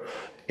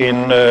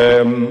 In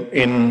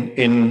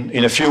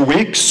a few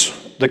weeks,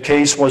 the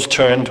case was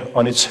turned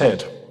on its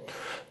head.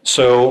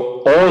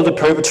 So all the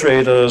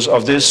perpetrators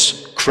of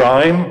this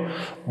crime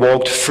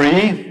walked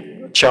free,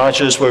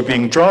 charges were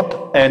being dropped,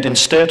 and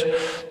instead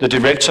the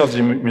director of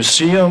the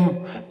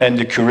museum and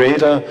the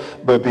curator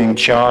were being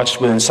charged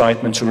with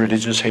incitement to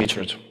religious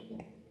hatred.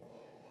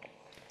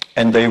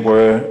 And they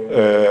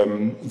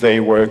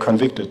were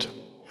convicted.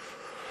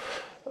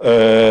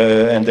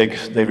 And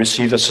they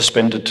received a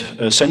suspended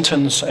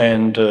sentence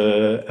and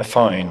a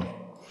fine.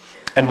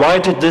 And why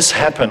did this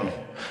happen?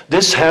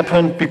 This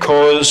happened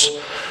because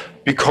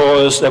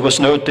there was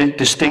no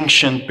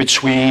distinction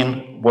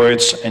between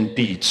words and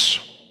deeds.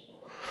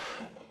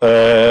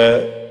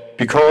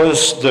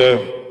 Because the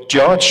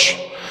judge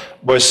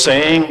were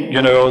saying,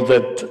 you know,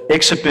 that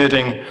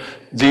exhibiting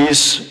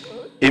these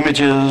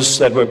images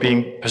that were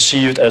being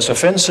perceived as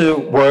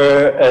offensive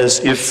were as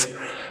if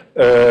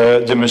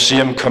the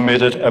museum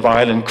committed a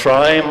violent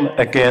crime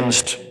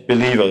against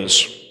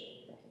believers.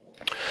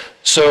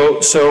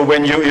 So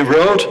when you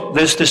erode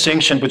this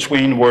distinction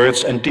between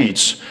words and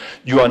deeds,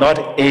 you are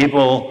not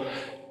able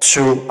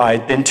to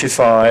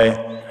identify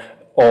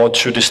or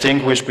to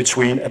distinguish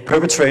between a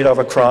perpetrator of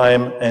a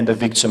crime and a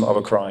victim of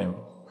a crime.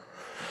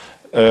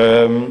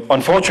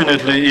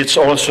 Unfortunately, it's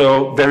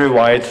also very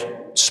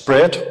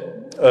widespread,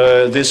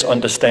 this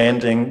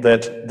understanding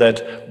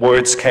that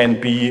words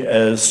can be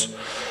as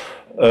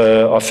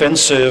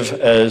offensive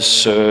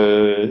as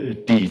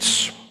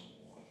deeds.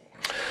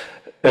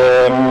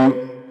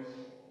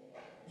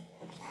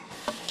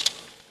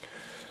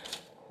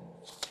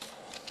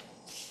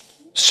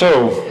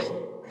 So,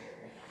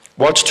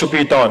 what's to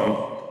be done?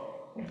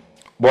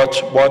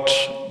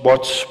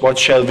 What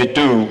shall we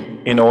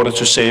do in order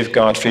to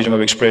safeguard freedom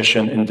of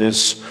expression in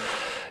this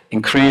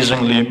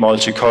increasingly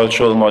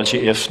multicultural,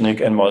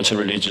 multi-ethnic, and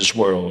multi-religious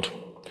world?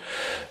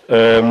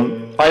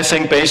 I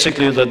think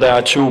basically that there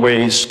are two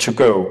ways to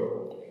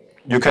go.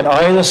 You can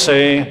either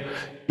say,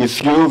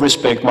 if you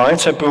respect my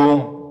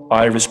taboo,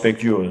 I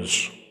respect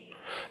yours.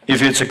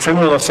 If it's a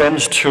criminal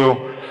offense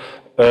to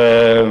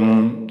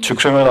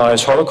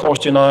criminalize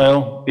Holocaust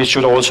denial, it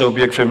should also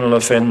be a criminal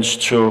offense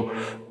to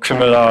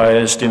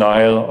criminalize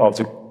denial of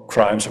the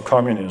crimes of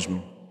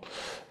communism.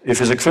 If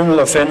it's a criminal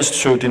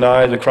offense to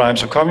deny the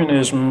crimes of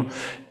communism,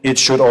 it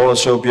should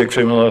also be a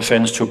criminal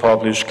offense to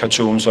publish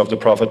cartoons of the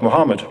Prophet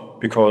Muhammad,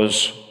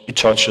 because it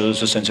touches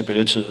the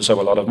sensibilities of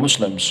a lot of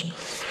Muslims.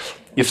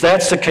 If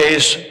that's the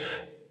case,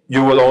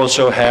 you will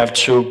also have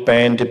to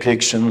ban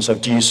depictions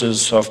of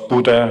Jesus, of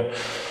Buddha,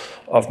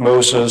 of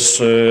Moses,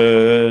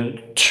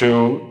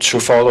 to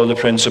follow the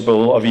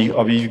principle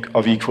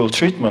of equal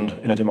treatment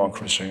in a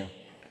democracy.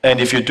 And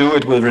if you do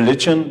it with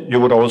religion, you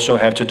would also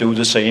have to do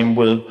the same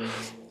with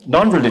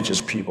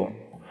non-religious people.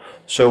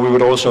 So we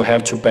would also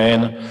have to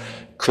ban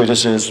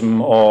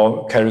criticism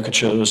or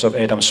caricatures of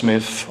Adam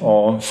Smith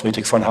or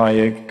Friedrich von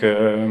Hayek,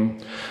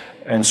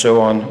 and so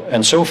on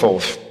and so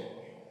forth.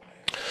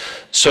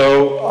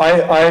 So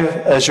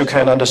as you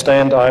can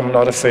understand, I'm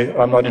not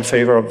in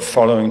favor of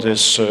following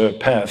this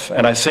path,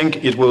 and I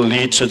think it will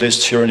lead to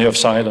this tyranny of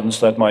silence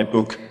that my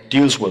book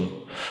deals with.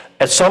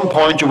 At some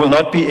point, you will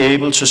not be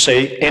able to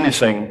say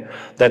anything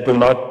that will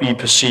not be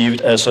perceived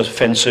as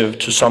offensive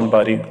to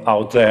somebody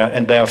out there,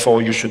 and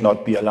therefore you should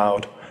not be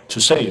allowed to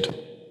say it.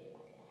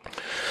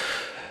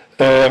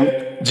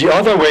 The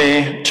other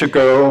way to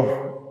go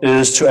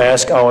is to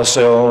ask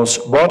ourselves,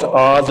 what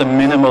are the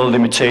minimal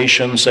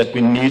limitations that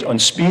we need on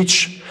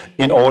speech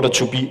in order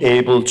to be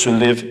able to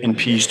live in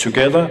peace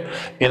together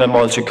in a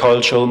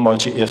multicultural,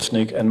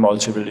 multi-ethnic, and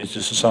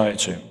multi-religious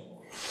society?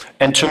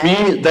 And to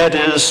me, that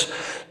is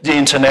the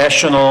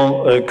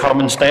international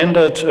common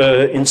standard,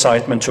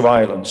 incitement to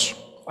violence.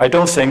 I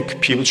don't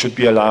think people should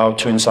be allowed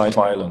to incite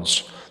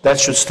violence. That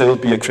should still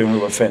be a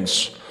criminal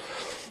offense.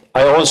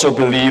 I also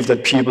believe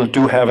that people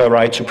do have a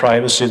right to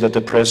privacy, that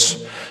the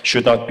press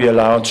should not be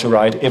allowed to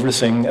write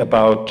everything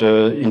about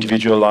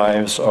individual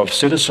lives of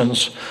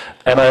citizens.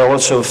 And I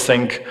also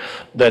think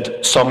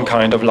that some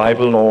kind of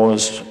libel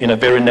laws, in a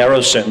very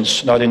narrow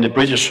sense, not in the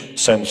British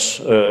sense,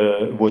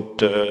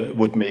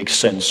 would make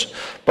sense.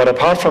 But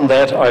apart from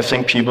that, I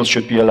think people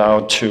should be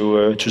allowed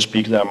to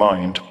speak their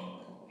mind.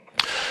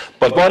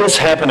 But what is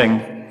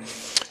happening?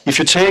 If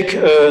you take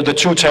the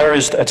two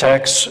terrorist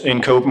attacks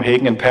in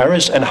Copenhagen and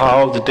Paris and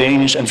how the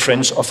Danish and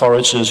French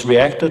authorities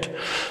reacted,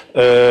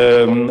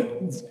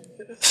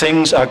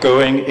 things are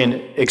going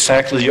in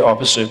exactly the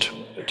opposite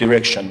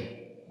direction.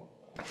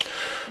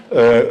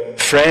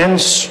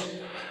 France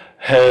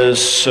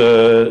has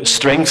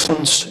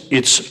strengthened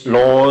its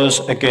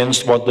laws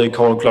against what they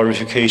call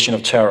glorification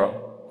of terror,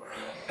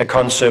 a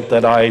concept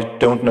that I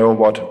don't know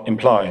what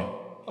imply.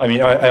 I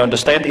mean, I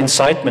understand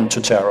incitement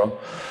to terror,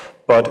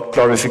 but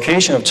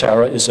glorification of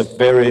terror is a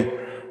very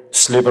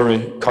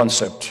slippery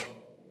concept.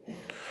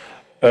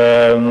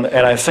 And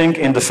I think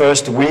in the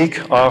first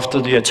week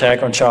after the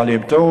attack on Charlie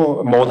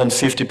Hebdo, more than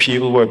 50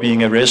 people were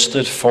being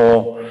arrested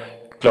for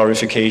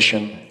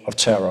glorification of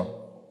terror.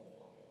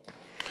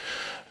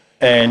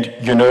 And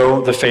you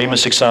know the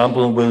famous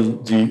example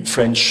with the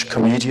French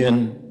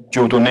comedian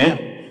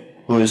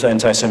Dieudonné, who is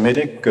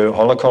anti-Semitic,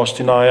 Holocaust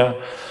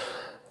denier.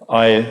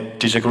 I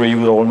disagree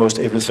with almost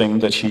everything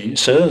that he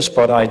says,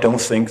 but I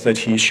don't think that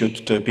he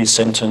should be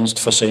sentenced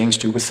for saying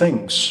stupid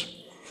things.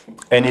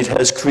 And it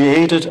has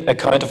created a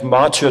kind of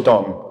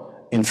martyrdom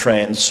in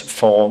France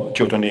for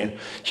Dieudonné.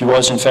 He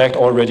was in fact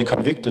already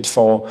convicted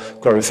for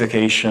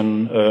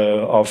glorification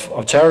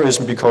of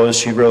terrorism,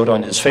 because he wrote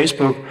on his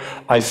Facebook,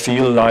 "I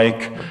feel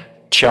like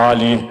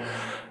Charlie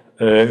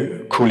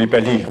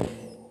Koulibaly,"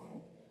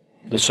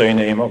 the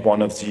surname of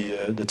one of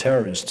the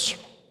terrorists.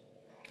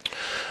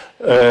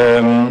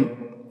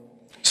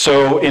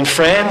 So in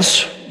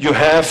France, you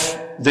have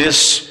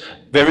this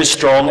very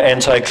strong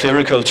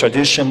anti-clerical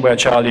tradition where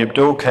Charlie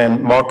Hebdo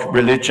can mock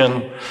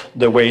religion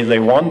the way they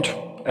want.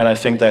 and I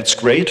think that's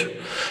great.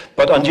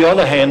 But on the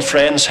other hand,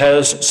 France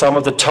has some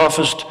of the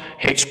toughest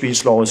hate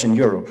speech laws in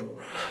Europe.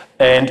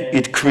 And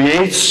it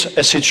creates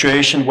a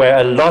situation where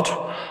a lot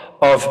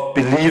of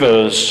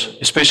believers,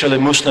 especially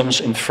Muslims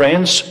in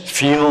France,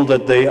 feel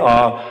that they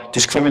are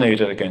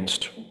discriminated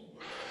against.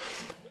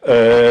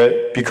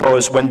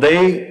 Because when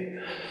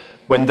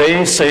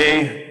they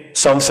say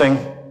something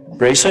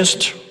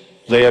racist,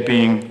 they are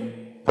being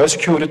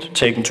persecuted,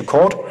 taken to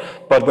court.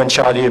 But when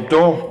Charlie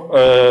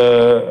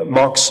Hebdo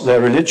mocks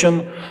their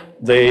religion,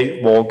 they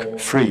walk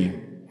free.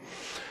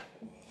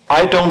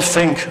 I don't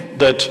think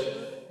that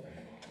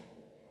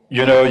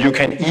you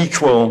can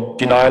equal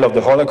denial of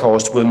the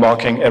Holocaust with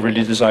mocking a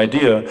religious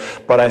idea,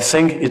 but I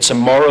think it's a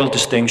moral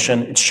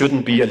distinction. It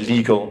shouldn't be a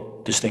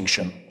legal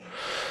distinction.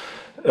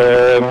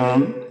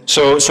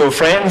 So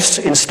France,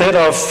 instead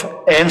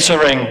of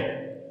answering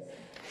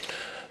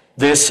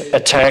this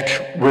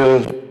attack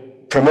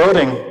with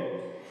promoting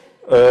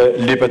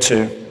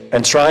liberty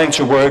and trying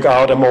to work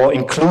out a more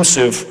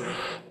inclusive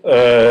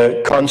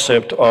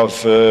concept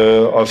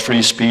of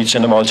free speech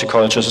in a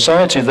multicultural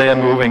society, they are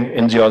moving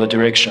in the other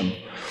direction.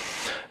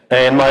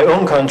 And my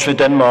own country,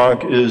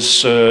 Denmark,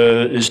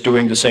 is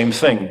doing the same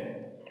thing.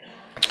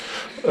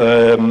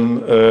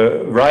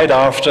 Right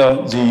after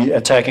the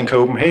attack in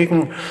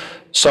Copenhagen,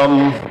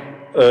 some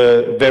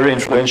very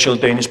influential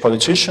Danish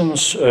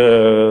politicians,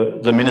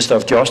 the Minister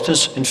of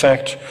Justice, in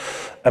fact,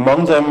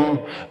 among them,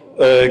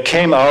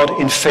 came out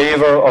in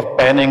favor of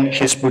banning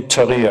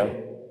Hizb-ut-Tahrir,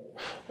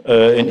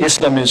 an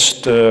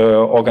Islamist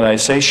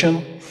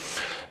organization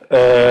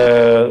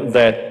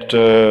that,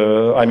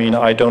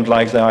 I don't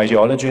like their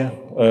ideology.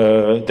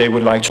 They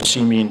would like to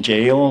see me in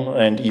jail,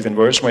 and even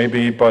worse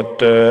maybe,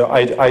 but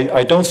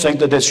I don't think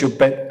that they should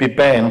be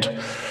banned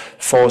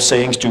for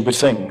saying stupid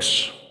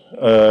things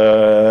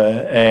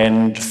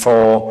and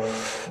for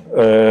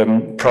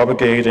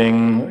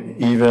propagating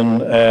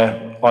even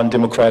an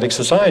undemocratic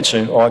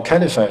society or a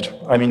caliphate.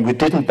 We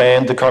didn't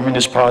ban the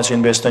Communist Party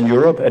in Western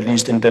Europe, at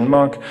least in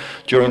Denmark,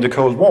 during the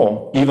Cold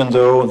War, even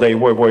though they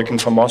were working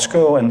for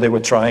Moscow and they were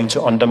trying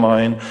to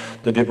undermine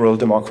the liberal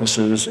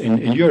democracies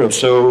in Europe.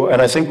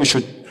 And I think we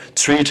should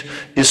treat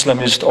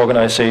Islamist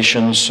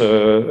organizations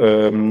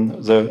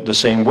the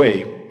same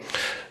way.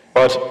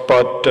 But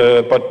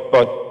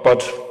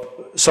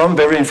some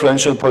very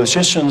influential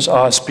politicians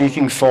are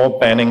speaking for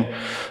banning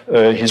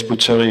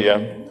Hizb-ut-Tahrir.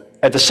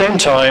 At the same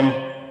time,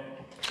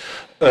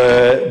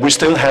 we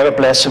still have a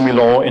blasphemy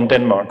law in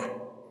Denmark.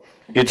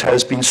 It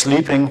has been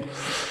sleeping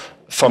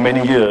for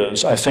many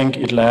years. I think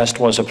it last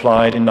was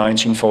applied in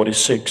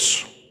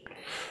 1946.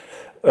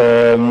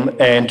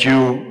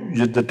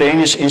 The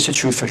Danish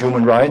Institute for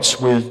Human Rights,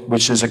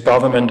 which is a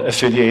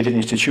government-affiliated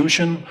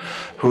institution,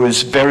 who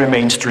is very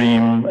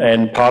mainstream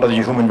and part of the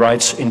human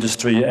rights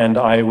industry, and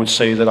I would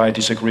say that I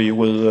disagree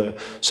with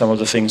some of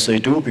the things they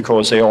do,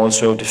 because they are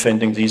also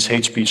defending these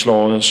hate speech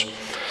laws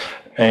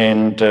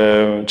and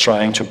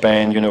trying to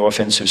ban,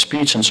 offensive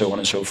speech and so on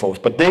and so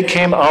forth. But they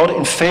came out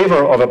in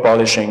favor of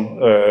abolishing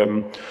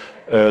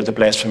the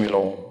blasphemy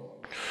law.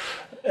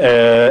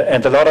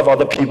 And a lot of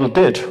other people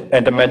did.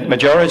 And the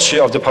majority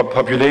of the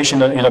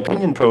population in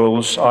opinion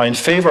polls are in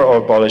favor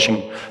of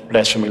abolishing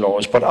blasphemy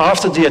laws. But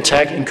after the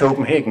attack in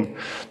Copenhagen,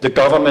 the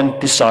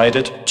government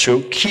decided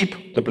to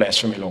keep the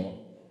blasphemy law.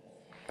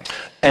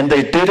 And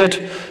they did it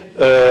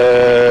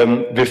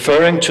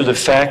referring to the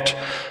fact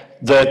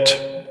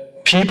that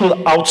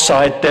people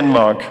outside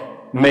Denmark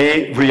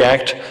may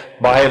react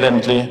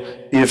violently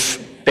if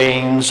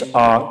Danes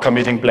are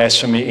committing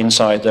blasphemy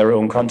inside their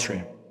own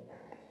country.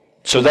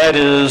 So that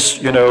is,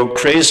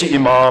 crazy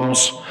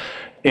imams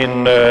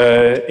in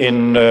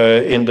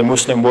the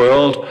Muslim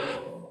world,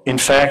 in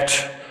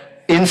fact,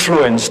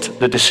 influenced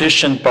the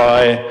decision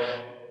by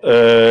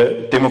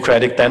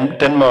democratic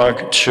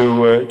Denmark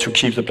to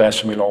keep the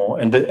blasphemy law.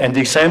 And the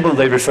example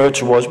they referred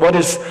to was,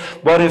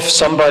 what if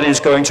somebody is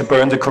going to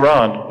burn the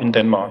Quran in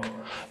Denmark,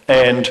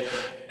 and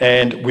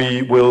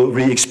we will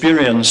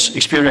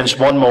experience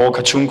one more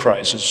cartoon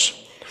crisis?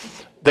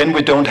 Then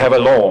we don't have a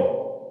law.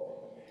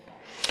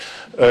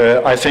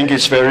 I think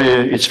it's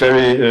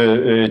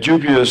very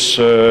dubious,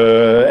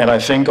 and I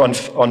think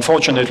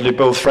unfortunately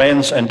both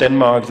France and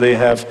Denmark, they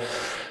have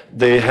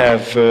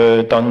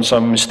done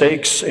some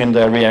mistakes in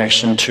their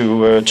reaction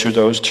to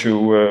those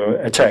two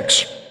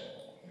attacks.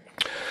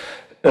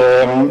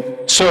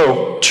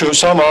 So to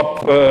sum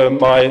up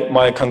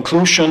my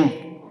conclusion,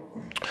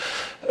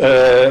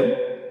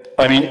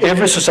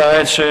 every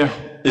society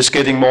is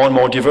getting more and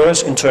more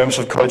diverse in terms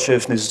of culture,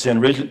 ethnicity,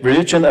 and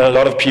religion, and a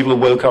lot of people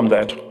welcome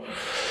that.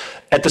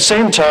 At the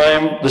same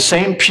time, the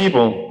same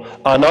people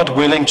are not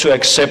willing to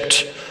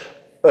accept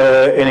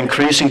an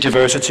increasing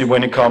diversity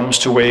when it comes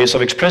to ways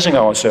of expressing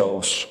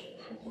ourselves.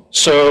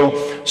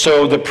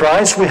 So the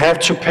price we have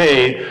to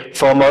pay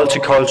for a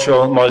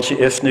multicultural,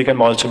 multi-ethnic, and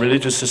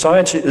multi-religious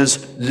society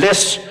is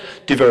less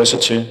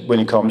diversity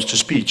when it comes to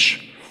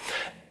speech.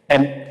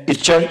 And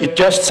it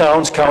just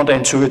sounds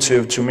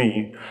counterintuitive to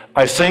me.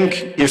 I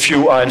think if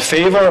you are in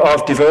favor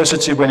of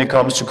diversity when it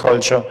comes to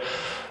culture,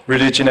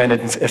 religion and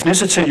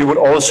ethnicity, you would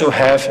also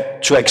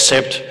have to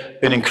accept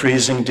an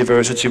increasing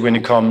diversity when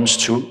it comes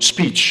to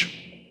speech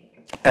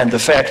and the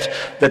fact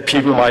that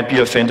people might be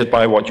offended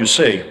by what you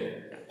say.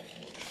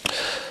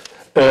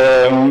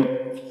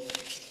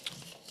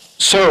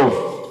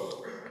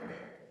 So,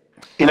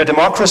 in a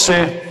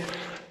democracy,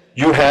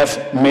 you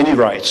have many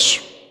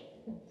rights.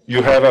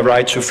 You have a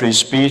right to free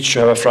speech,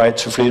 you have a right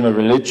to freedom of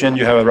religion,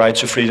 you have a right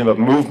to freedom of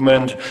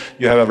movement,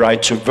 you have a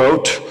right to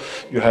vote,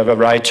 you have a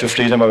right to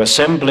freedom of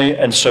assembly,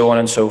 and so on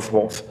and so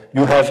forth.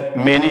 You have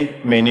many,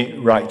 many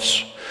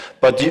rights.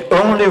 But the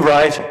only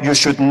right you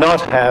should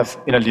not have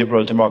in a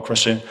liberal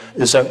democracy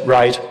is a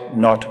right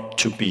not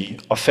to be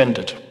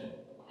offended.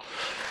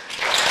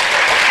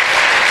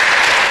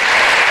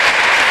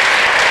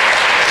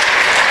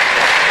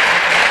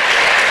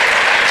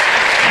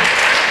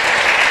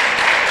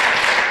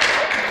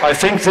 I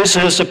think this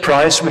is the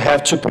price we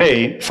have to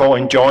pay for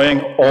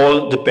enjoying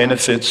all the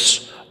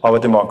benefits of a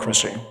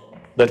democracy.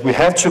 That we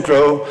have to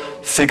grow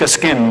thicker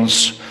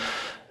skins.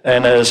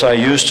 And as I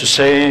used to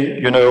say,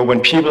 you know, when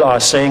people are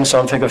saying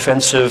something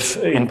offensive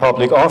in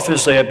public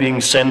office, they are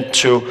being sent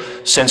to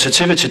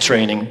sensitivity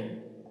training.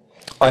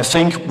 I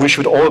think we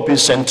should all be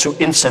sent to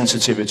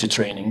insensitivity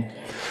training.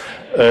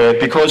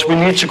 Because we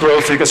need to grow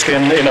thicker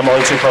skin in a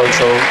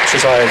multicultural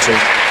society.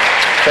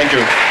 Thank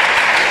you.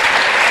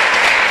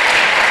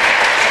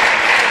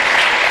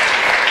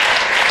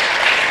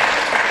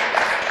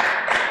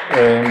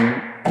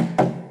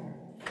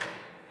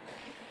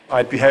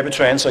 I'd be happy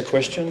to answer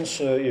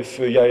questions if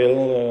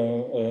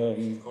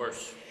Yael... Of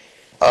course.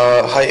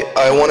 Hi,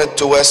 I wanted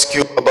to ask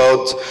you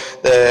about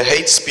the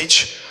hate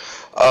speech.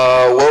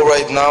 Well,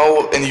 right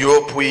now in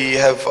Europe we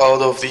have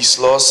out of these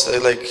laws,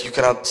 like you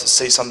cannot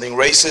say something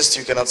racist,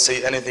 you cannot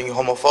say anything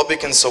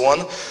homophobic and so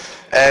on.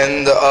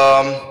 And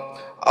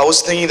I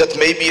was thinking that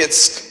maybe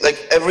it's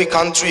like every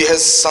country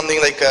has something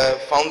like a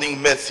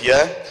founding myth,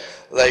 yeah?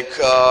 Like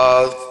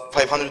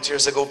 500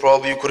 years ago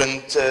probably you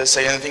couldn't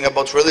say anything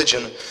about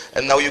religion,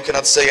 and now you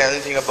cannot say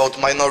anything about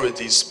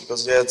minorities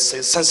because it's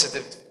a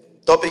sensitive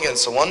topic and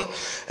so on.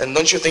 And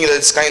don't you think that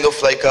it's kind of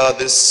like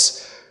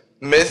this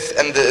myth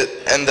and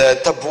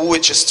the taboo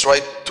which is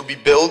tried to be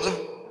built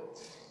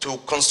to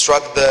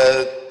construct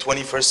the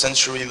 21st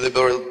century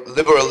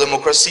liberal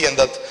democracy, and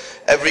that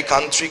every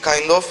country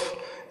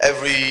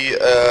every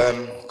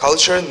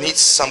culture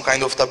needs some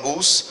kind of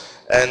taboos?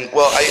 And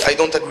well, I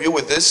don't agree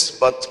with this,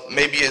 but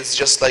maybe it's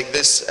just like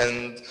this,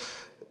 and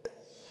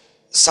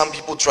some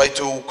people try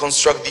to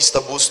construct these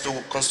taboos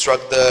to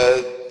construct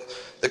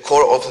the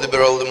core of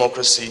liberal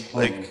democracy,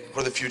 like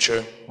for the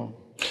future.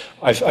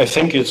 I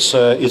think it's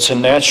a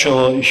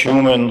natural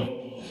human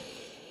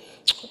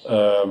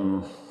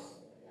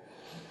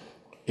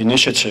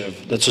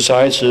initiative that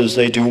societies,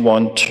 they do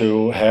want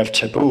to have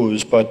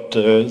taboos, but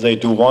they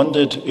do want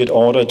it in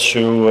order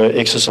to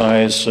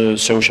exercise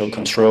social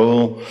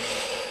control.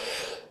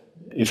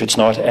 If it's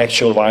not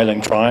actual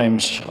violent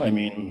crimes, I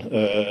mean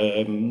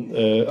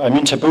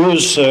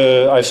taboos.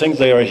 I think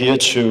they are here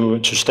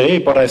to stay,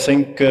 but I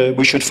think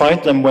we should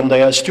fight them when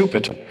they are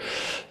stupid.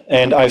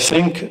 And I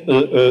think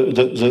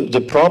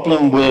the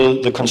problem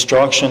with the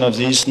construction of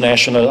these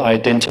national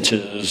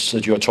identities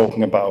that you're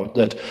talking about,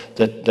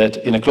 that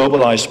in a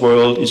globalized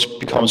world it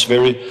becomes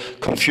very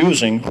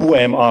confusing. Who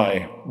am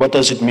I? What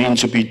does it mean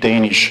to be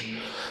Danish?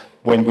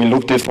 When we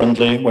look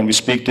differently, when we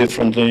speak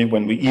differently,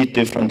 when we eat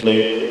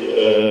differently,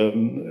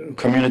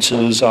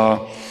 communities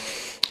are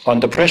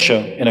under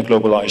pressure in a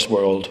globalized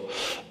world.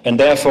 And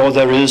therefore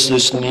there is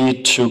this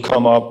need to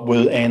come up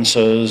with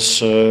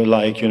answers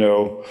like, you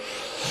know,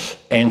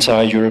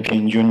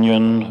 anti-European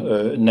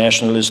Union,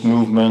 nationalist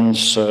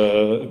movements,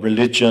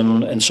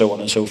 religion, and so on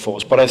and so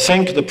forth. But I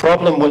think the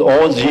problem with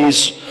all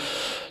these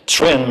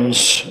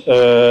trends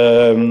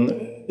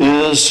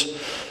is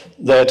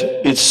that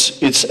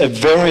it's a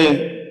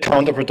very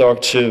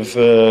counterproductive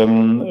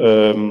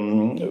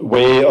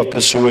way of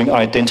pursuing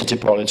identity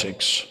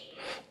politics.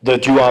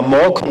 That you are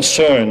more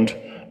concerned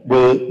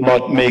with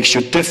what makes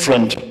you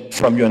different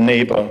from your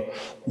neighbor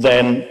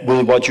than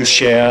with what you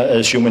share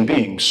as human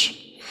beings.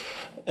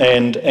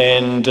 And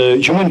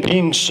human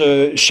beings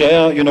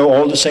share, you know,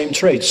 all the same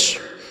traits.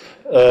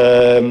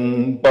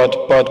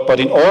 But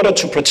in order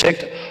to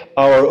protect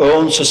our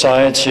own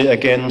society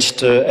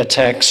against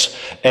attacks,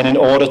 and in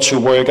order to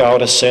work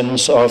out a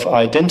sense of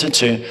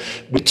identity,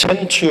 we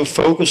tend to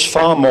focus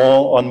far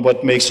more on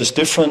what makes us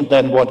different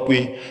than what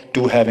we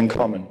do have in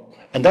common.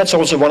 And that's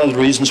also one of the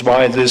reasons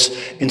why this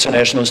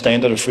international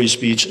standard of free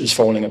speech is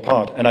falling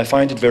apart, and I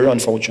find it very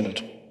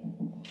unfortunate.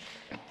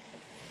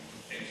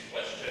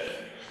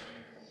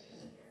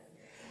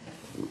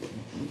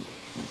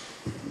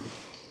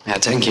 Yeah,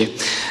 thank you.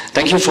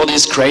 Thank you for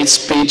this great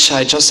speech.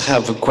 I just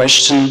have a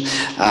question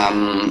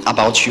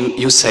about you.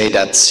 You say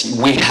that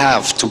we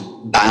have to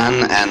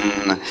ban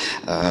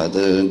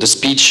the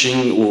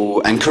speeching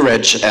who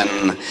encourage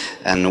and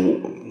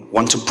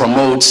want to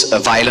promote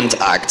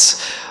violent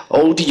acts.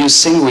 How do you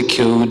think we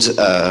could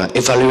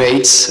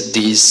evaluate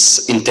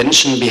this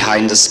intention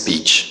behind the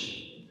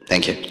speech?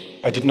 Thank you.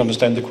 I didn't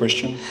understand the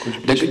question.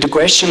 The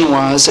question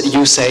was,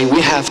 you say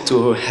we have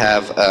to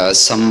have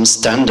some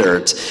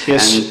standard,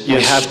 and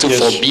we have to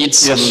forbid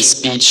some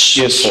speech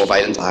for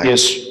violent acts.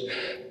 Yes,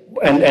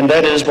 and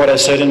that is what I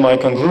said in my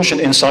conclusion,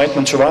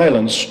 incitement to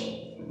violence.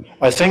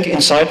 I think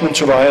incitement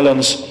to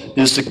violence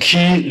is the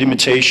key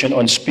limitation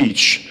on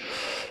speech.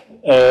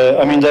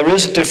 I mean, there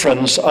is a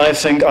difference. I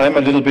think I'm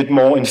a little bit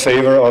more in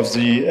favor of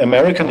the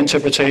American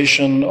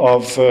interpretation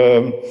of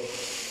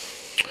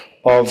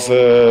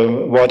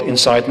what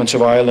incitement to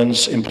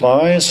violence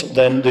implies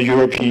than the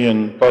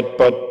European. But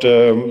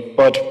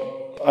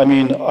I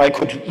mean, I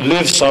could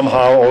live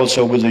somehow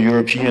also with the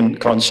European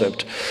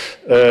concept.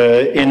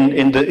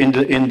 In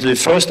the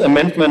First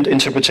Amendment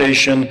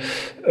interpretation,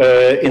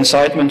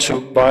 incitement to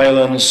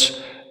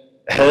violence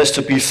has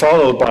to be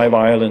followed by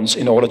violence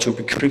in order to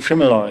be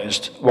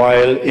criminalized,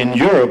 while in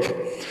Europe,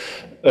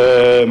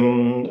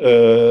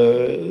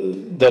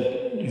 that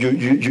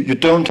you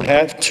don't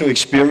have to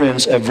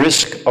experience a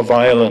risk of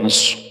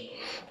violence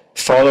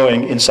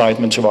following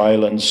incitement to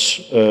violence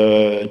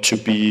to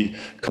be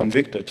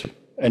convicted.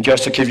 And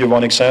just to give you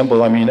one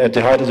example, I mean, at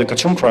the height of the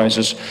cartoon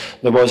crisis,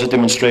 there was a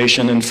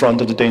demonstration in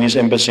front of the Danish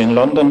embassy in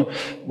London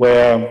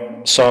where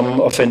some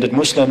offended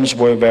Muslims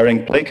were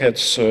wearing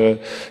placards,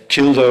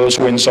 kill those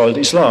who insult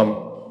Islam,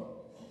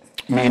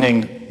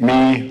 meaning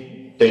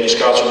me, Danish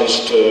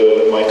cartoonist,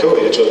 my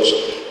co-editors,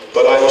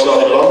 but I was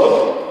not in London.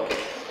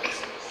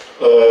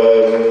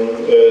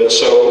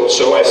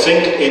 So I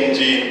think I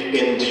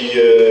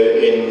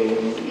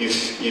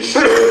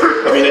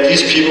mean, at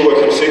least people were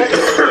convicted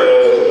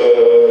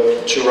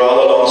to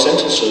rather long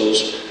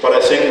sentences, but I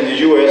think in the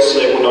US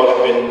they would not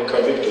have been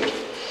convicted.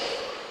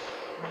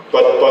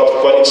 But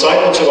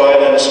incitement to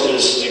violence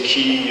is the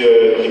key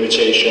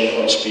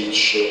limitation on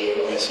speech,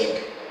 I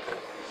think.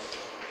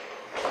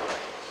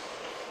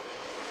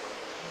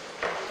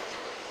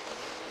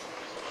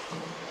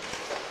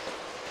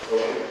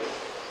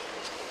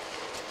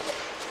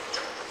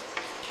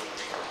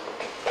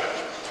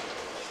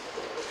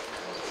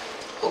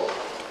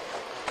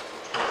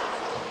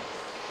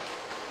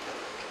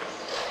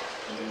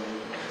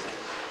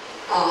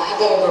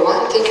 Hello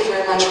everyone, thank you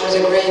very much for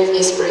the great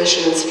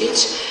inspirational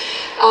speech.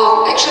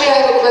 Actually, I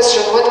have a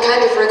question. What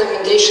kind of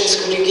recommendations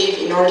could you give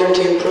in order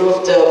to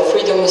improve the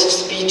freedom of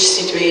speech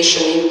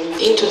situation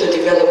into the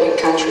developing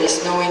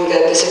countries, knowing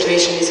that the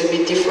situation is a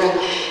bit different,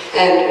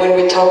 and when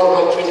we talk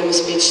about freedom of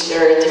speech,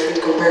 there are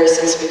different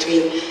comparisons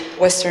between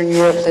Western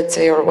Europe, let's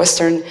say, or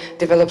Western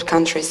developed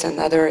countries and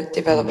other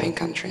developing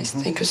countries.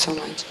 Thank you so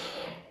much.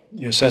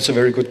 Yes, that's a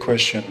very good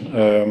question.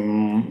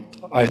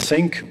 I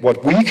think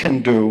what we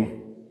can do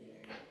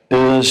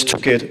is to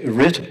get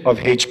rid of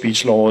hate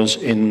speech laws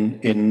in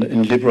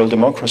liberal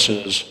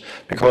democracies,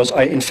 because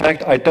in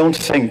fact I don't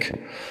think.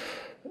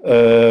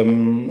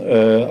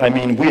 I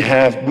mean, we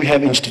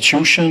have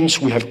institutions,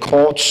 we have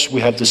courts,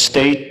 we have the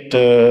state,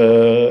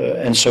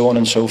 and so on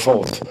and so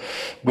forth.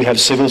 We have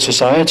civil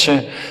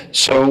society.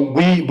 So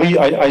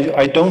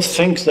I don't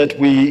think that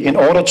we, in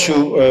order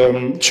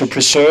to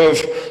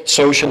preserve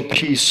social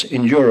peace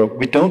in Europe,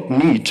 we don't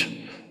need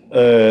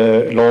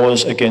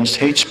laws against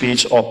hate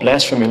speech or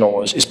blasphemy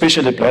laws,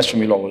 especially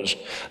blasphemy laws.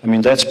 I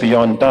mean, that's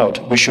beyond doubt.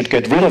 We should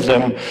get rid of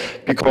them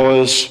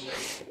because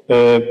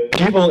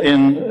people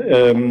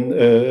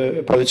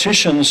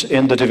politicians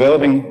in the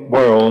developing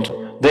world,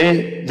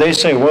 they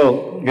say,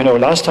 well, you know,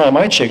 last time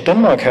I checked,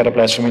 Denmark had a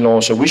blasphemy law,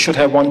 so we should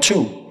have one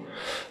too.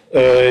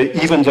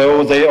 Even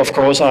though they, of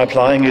course, are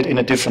applying it in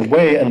a different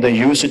way, and they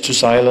use it to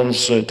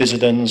silence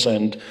dissidents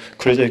and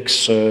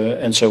critics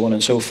and so on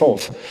and so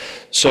forth.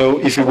 So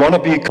if we want to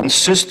be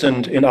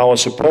consistent in our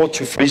support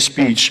to free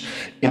speech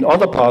in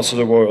other parts of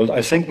the world,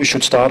 I think we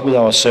should start with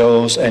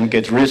ourselves and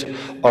get rid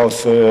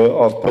of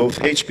both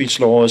hate speech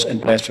laws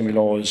and blasphemy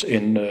laws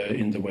in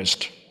the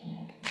West.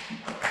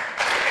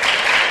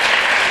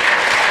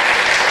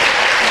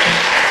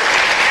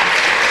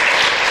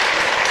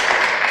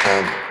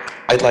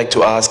 I'd like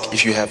to ask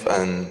if you have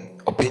an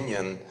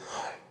opinion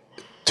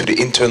to the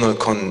internal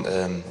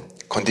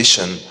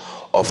condition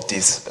of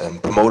these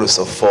promoters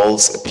of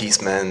false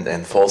appeasement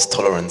and false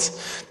tolerance.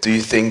 Do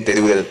you think they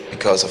do it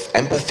because of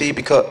empathy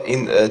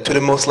to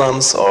the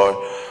Muslims,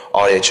 or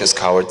are they just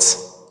cowards?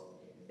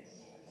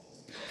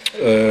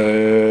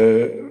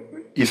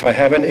 If I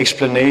have an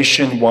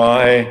explanation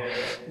why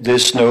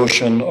this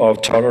notion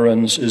of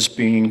tolerance is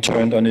being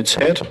turned on its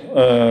head,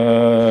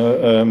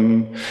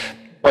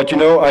 but you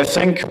know, I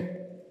think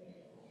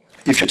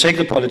if you take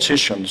the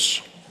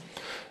politicians,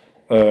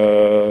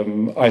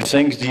 I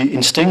think the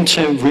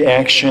instinctive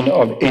reaction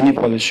of any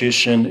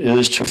politician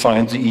is to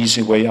find the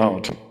easy way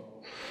out.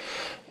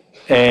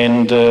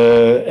 And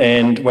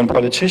when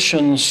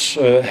politicians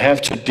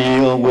have to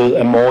deal with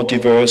a more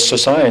diverse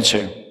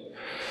society,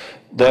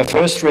 their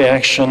first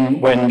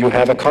reaction when you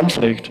have a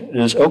conflict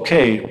is,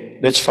 okay,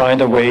 let's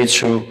find a way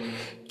to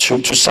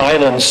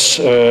silence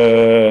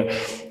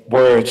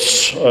words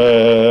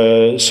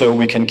so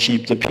we can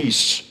keep the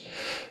peace.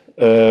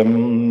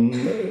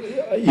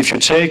 If you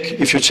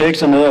take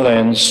the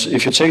Netherlands,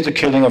 if you take the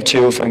killing of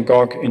Theo van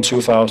Gogh in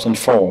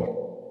 2004,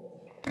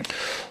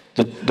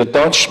 The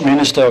Dutch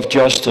Minister of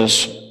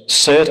Justice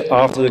said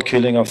after the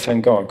killing of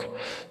Van Gogh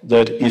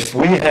that if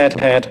we had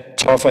had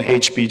tougher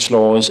hate speech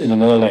laws in the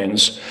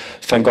Netherlands,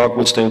 Van Gogh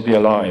would still be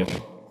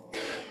alive.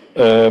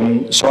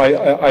 And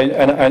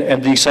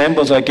the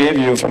examples I gave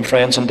you from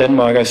France and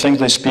Denmark, I think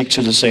they speak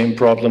to the same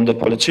problem. The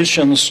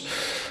politicians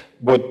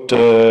would,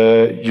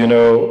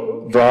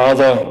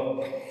 rather,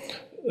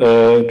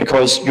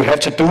 because you have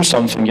to do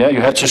something, yeah?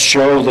 You have to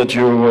show that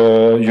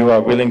you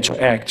are willing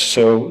to act.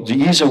 So the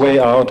easy way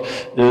out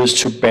is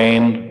to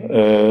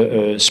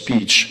ban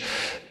speech.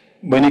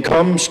 When it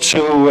comes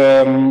to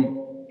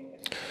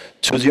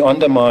the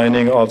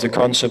undermining of the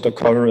concept of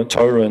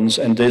tolerance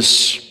and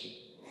this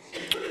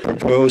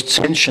proposed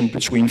tension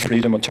between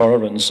freedom and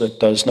tolerance that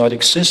does not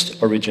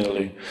exist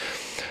originally,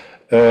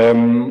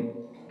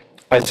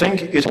 I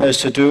think it has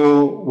to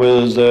do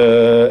with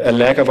a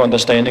lack of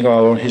understanding of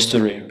our own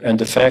history and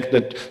the fact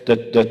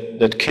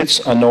that kids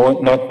are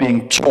not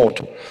being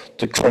taught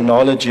the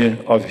chronology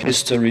of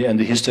history and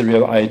the history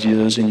of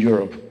ideas in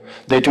Europe.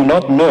 They do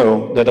not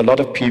know that a lot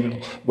of people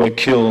were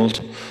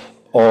killed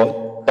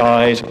or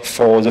died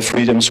for the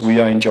freedoms we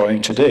are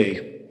enjoying today.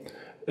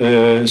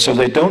 So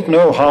they don't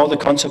know how the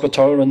concept of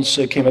tolerance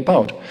came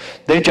about.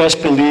 They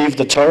just believe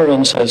that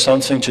tolerance has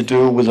something to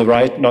do with the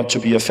right not to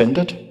be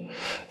offended,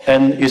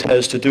 and it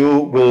has to do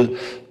with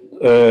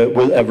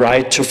a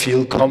right to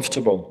feel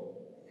comfortable.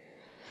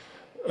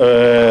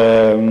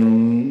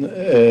 And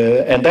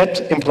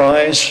that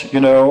implies,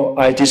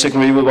 I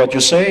disagree with what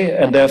you say,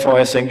 and therefore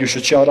I think you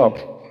should shut up.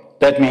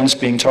 That means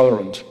being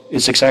tolerant.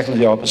 It's exactly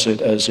the opposite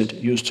as it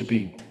used to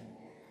be.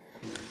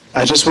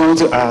 I just wanted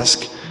to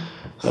ask,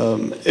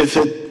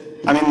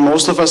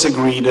 most of us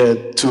agree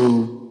that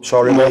to...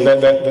 Sorry,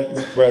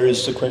 where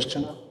is the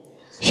question?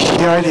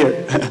 Right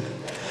here.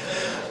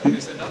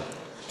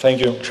 Thank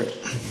you.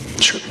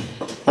 Sure.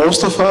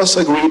 Most of us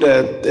agree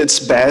that it's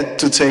bad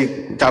to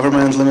take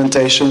government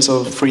limitations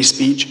of free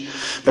speech,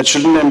 but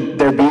shouldn't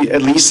there be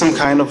at least some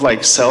kind of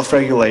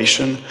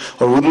self-regulation?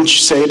 Or wouldn't you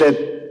say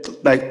that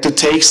to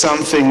take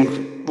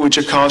something which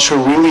a culture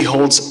really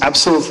holds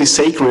absolutely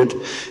sacred,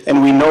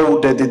 and we know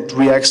that it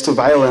reacts to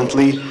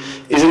violently,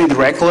 isn't it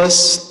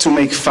reckless to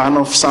make fun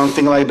of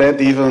something like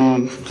that,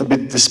 even a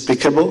bit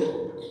despicable?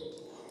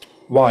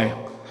 Why?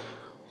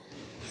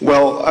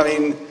 Well,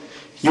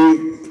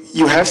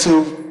 you have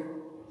to,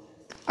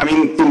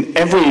 in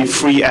every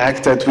free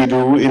act that we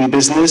do in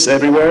business,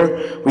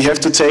 everywhere, we have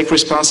to take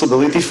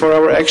responsibility for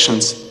our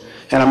actions.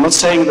 And I'm not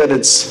saying that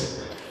it's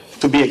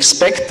to be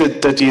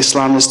expected that the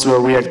Islamists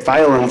will react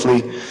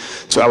violently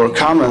to our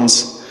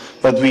comments,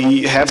 but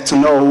we have to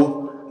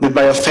know that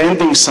by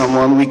offending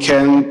someone, we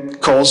can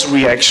cause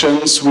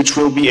reactions which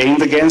will be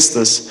aimed against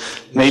us.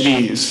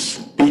 Maybe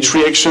speech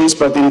reactions,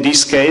 but in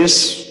this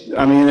case,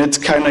 it's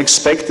kind of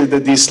expected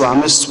that the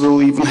Islamists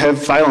will even have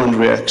violent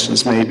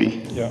reactions,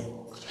 maybe. Yeah.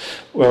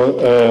 Well,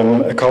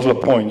 a couple of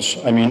points.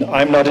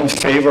 I'm not in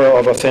favor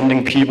of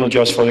offending people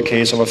just for the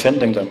case of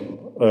offending them.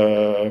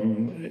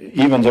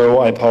 Even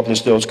though I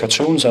published those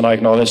cartoons and I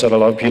acknowledge that a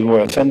lot of people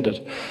were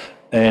offended.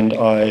 And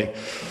I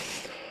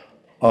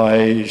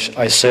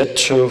said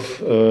to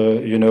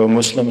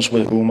Muslims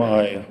with whom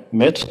I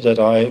met that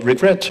I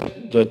regret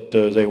that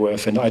they were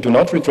offended. I do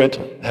not regret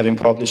having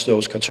published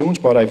those cartoons,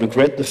 but I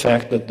regret the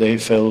fact that they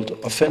felt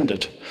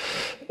offended.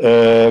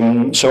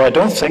 So I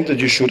don't think that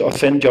you should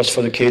offend just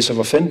for the case of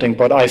offending,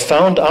 but I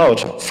found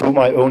out through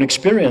my own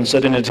experience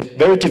that in a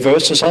very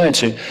diverse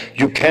society,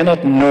 you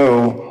cannot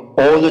know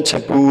all the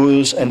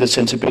taboos and the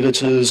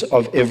sensibilities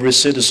of every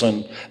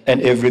citizen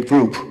and every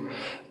group.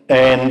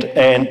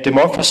 And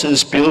democracy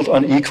is built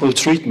on equal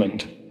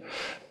treatment.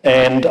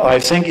 And I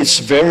think it's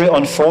very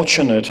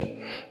unfortunate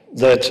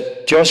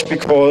that just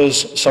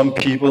because some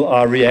people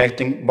are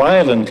reacting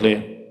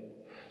violently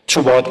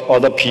to what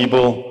other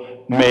people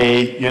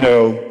may,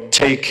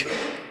 take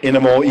in a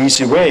more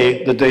easy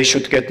way, that they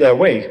should get their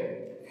way.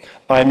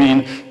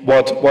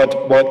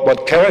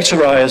 What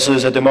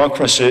characterizes a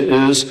democracy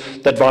is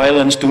that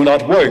violence do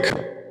not work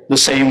the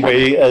same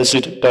way as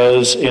it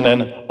does in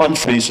an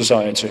unfree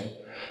society.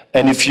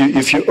 And if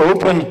you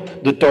open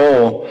the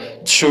door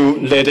to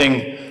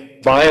letting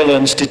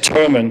violence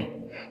determine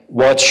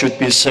what should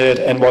be said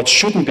and what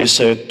shouldn't be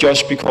said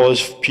just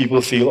because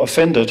people feel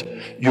offended,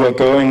 you are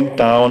going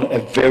down a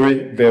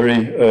very,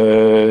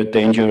 very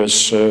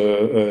dangerous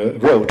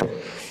road.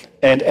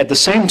 And at the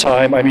same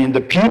time,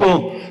 the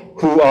people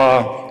who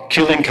are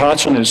killing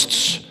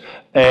cartoonists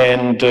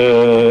and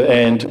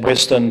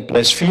Western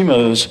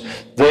blasphemers,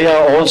 they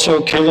are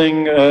also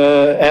killing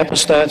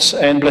apostates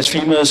and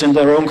blasphemers in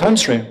their own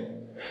country.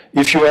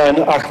 If you are an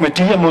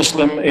Ahmadiyya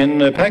Muslim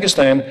in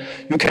Pakistan,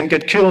 you can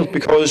get killed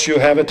because you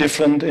have a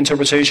different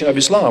interpretation of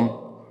Islam.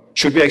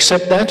 Should we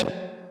accept that?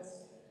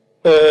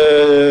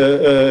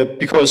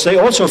 Because they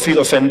also feel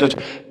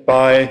offended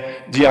by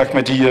the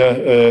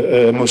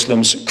Ahmadiyya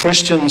Muslims,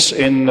 Christians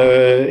in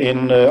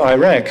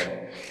Iraq.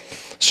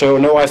 So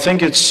no, I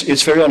think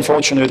it's very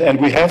unfortunate,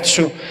 and we have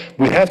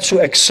to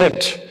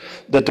accept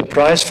that the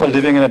price for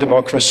living in a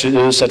democracy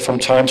is that from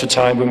time to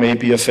time we may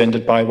be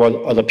offended by what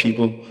other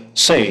people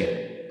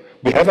say.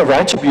 We have a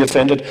right to be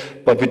offended,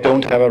 but we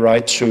don't have a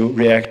right to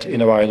react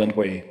in a violent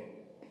way.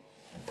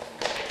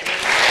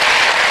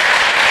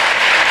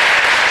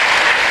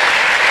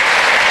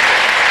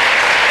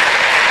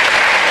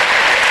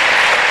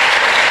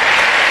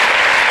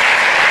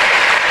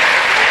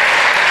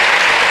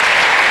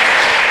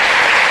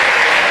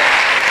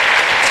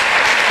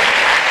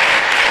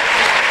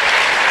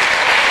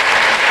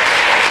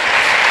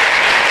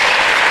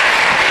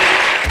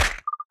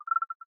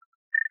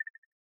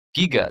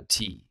 Giga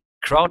T,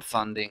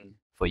 crowdfunding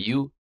for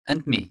you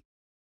and me.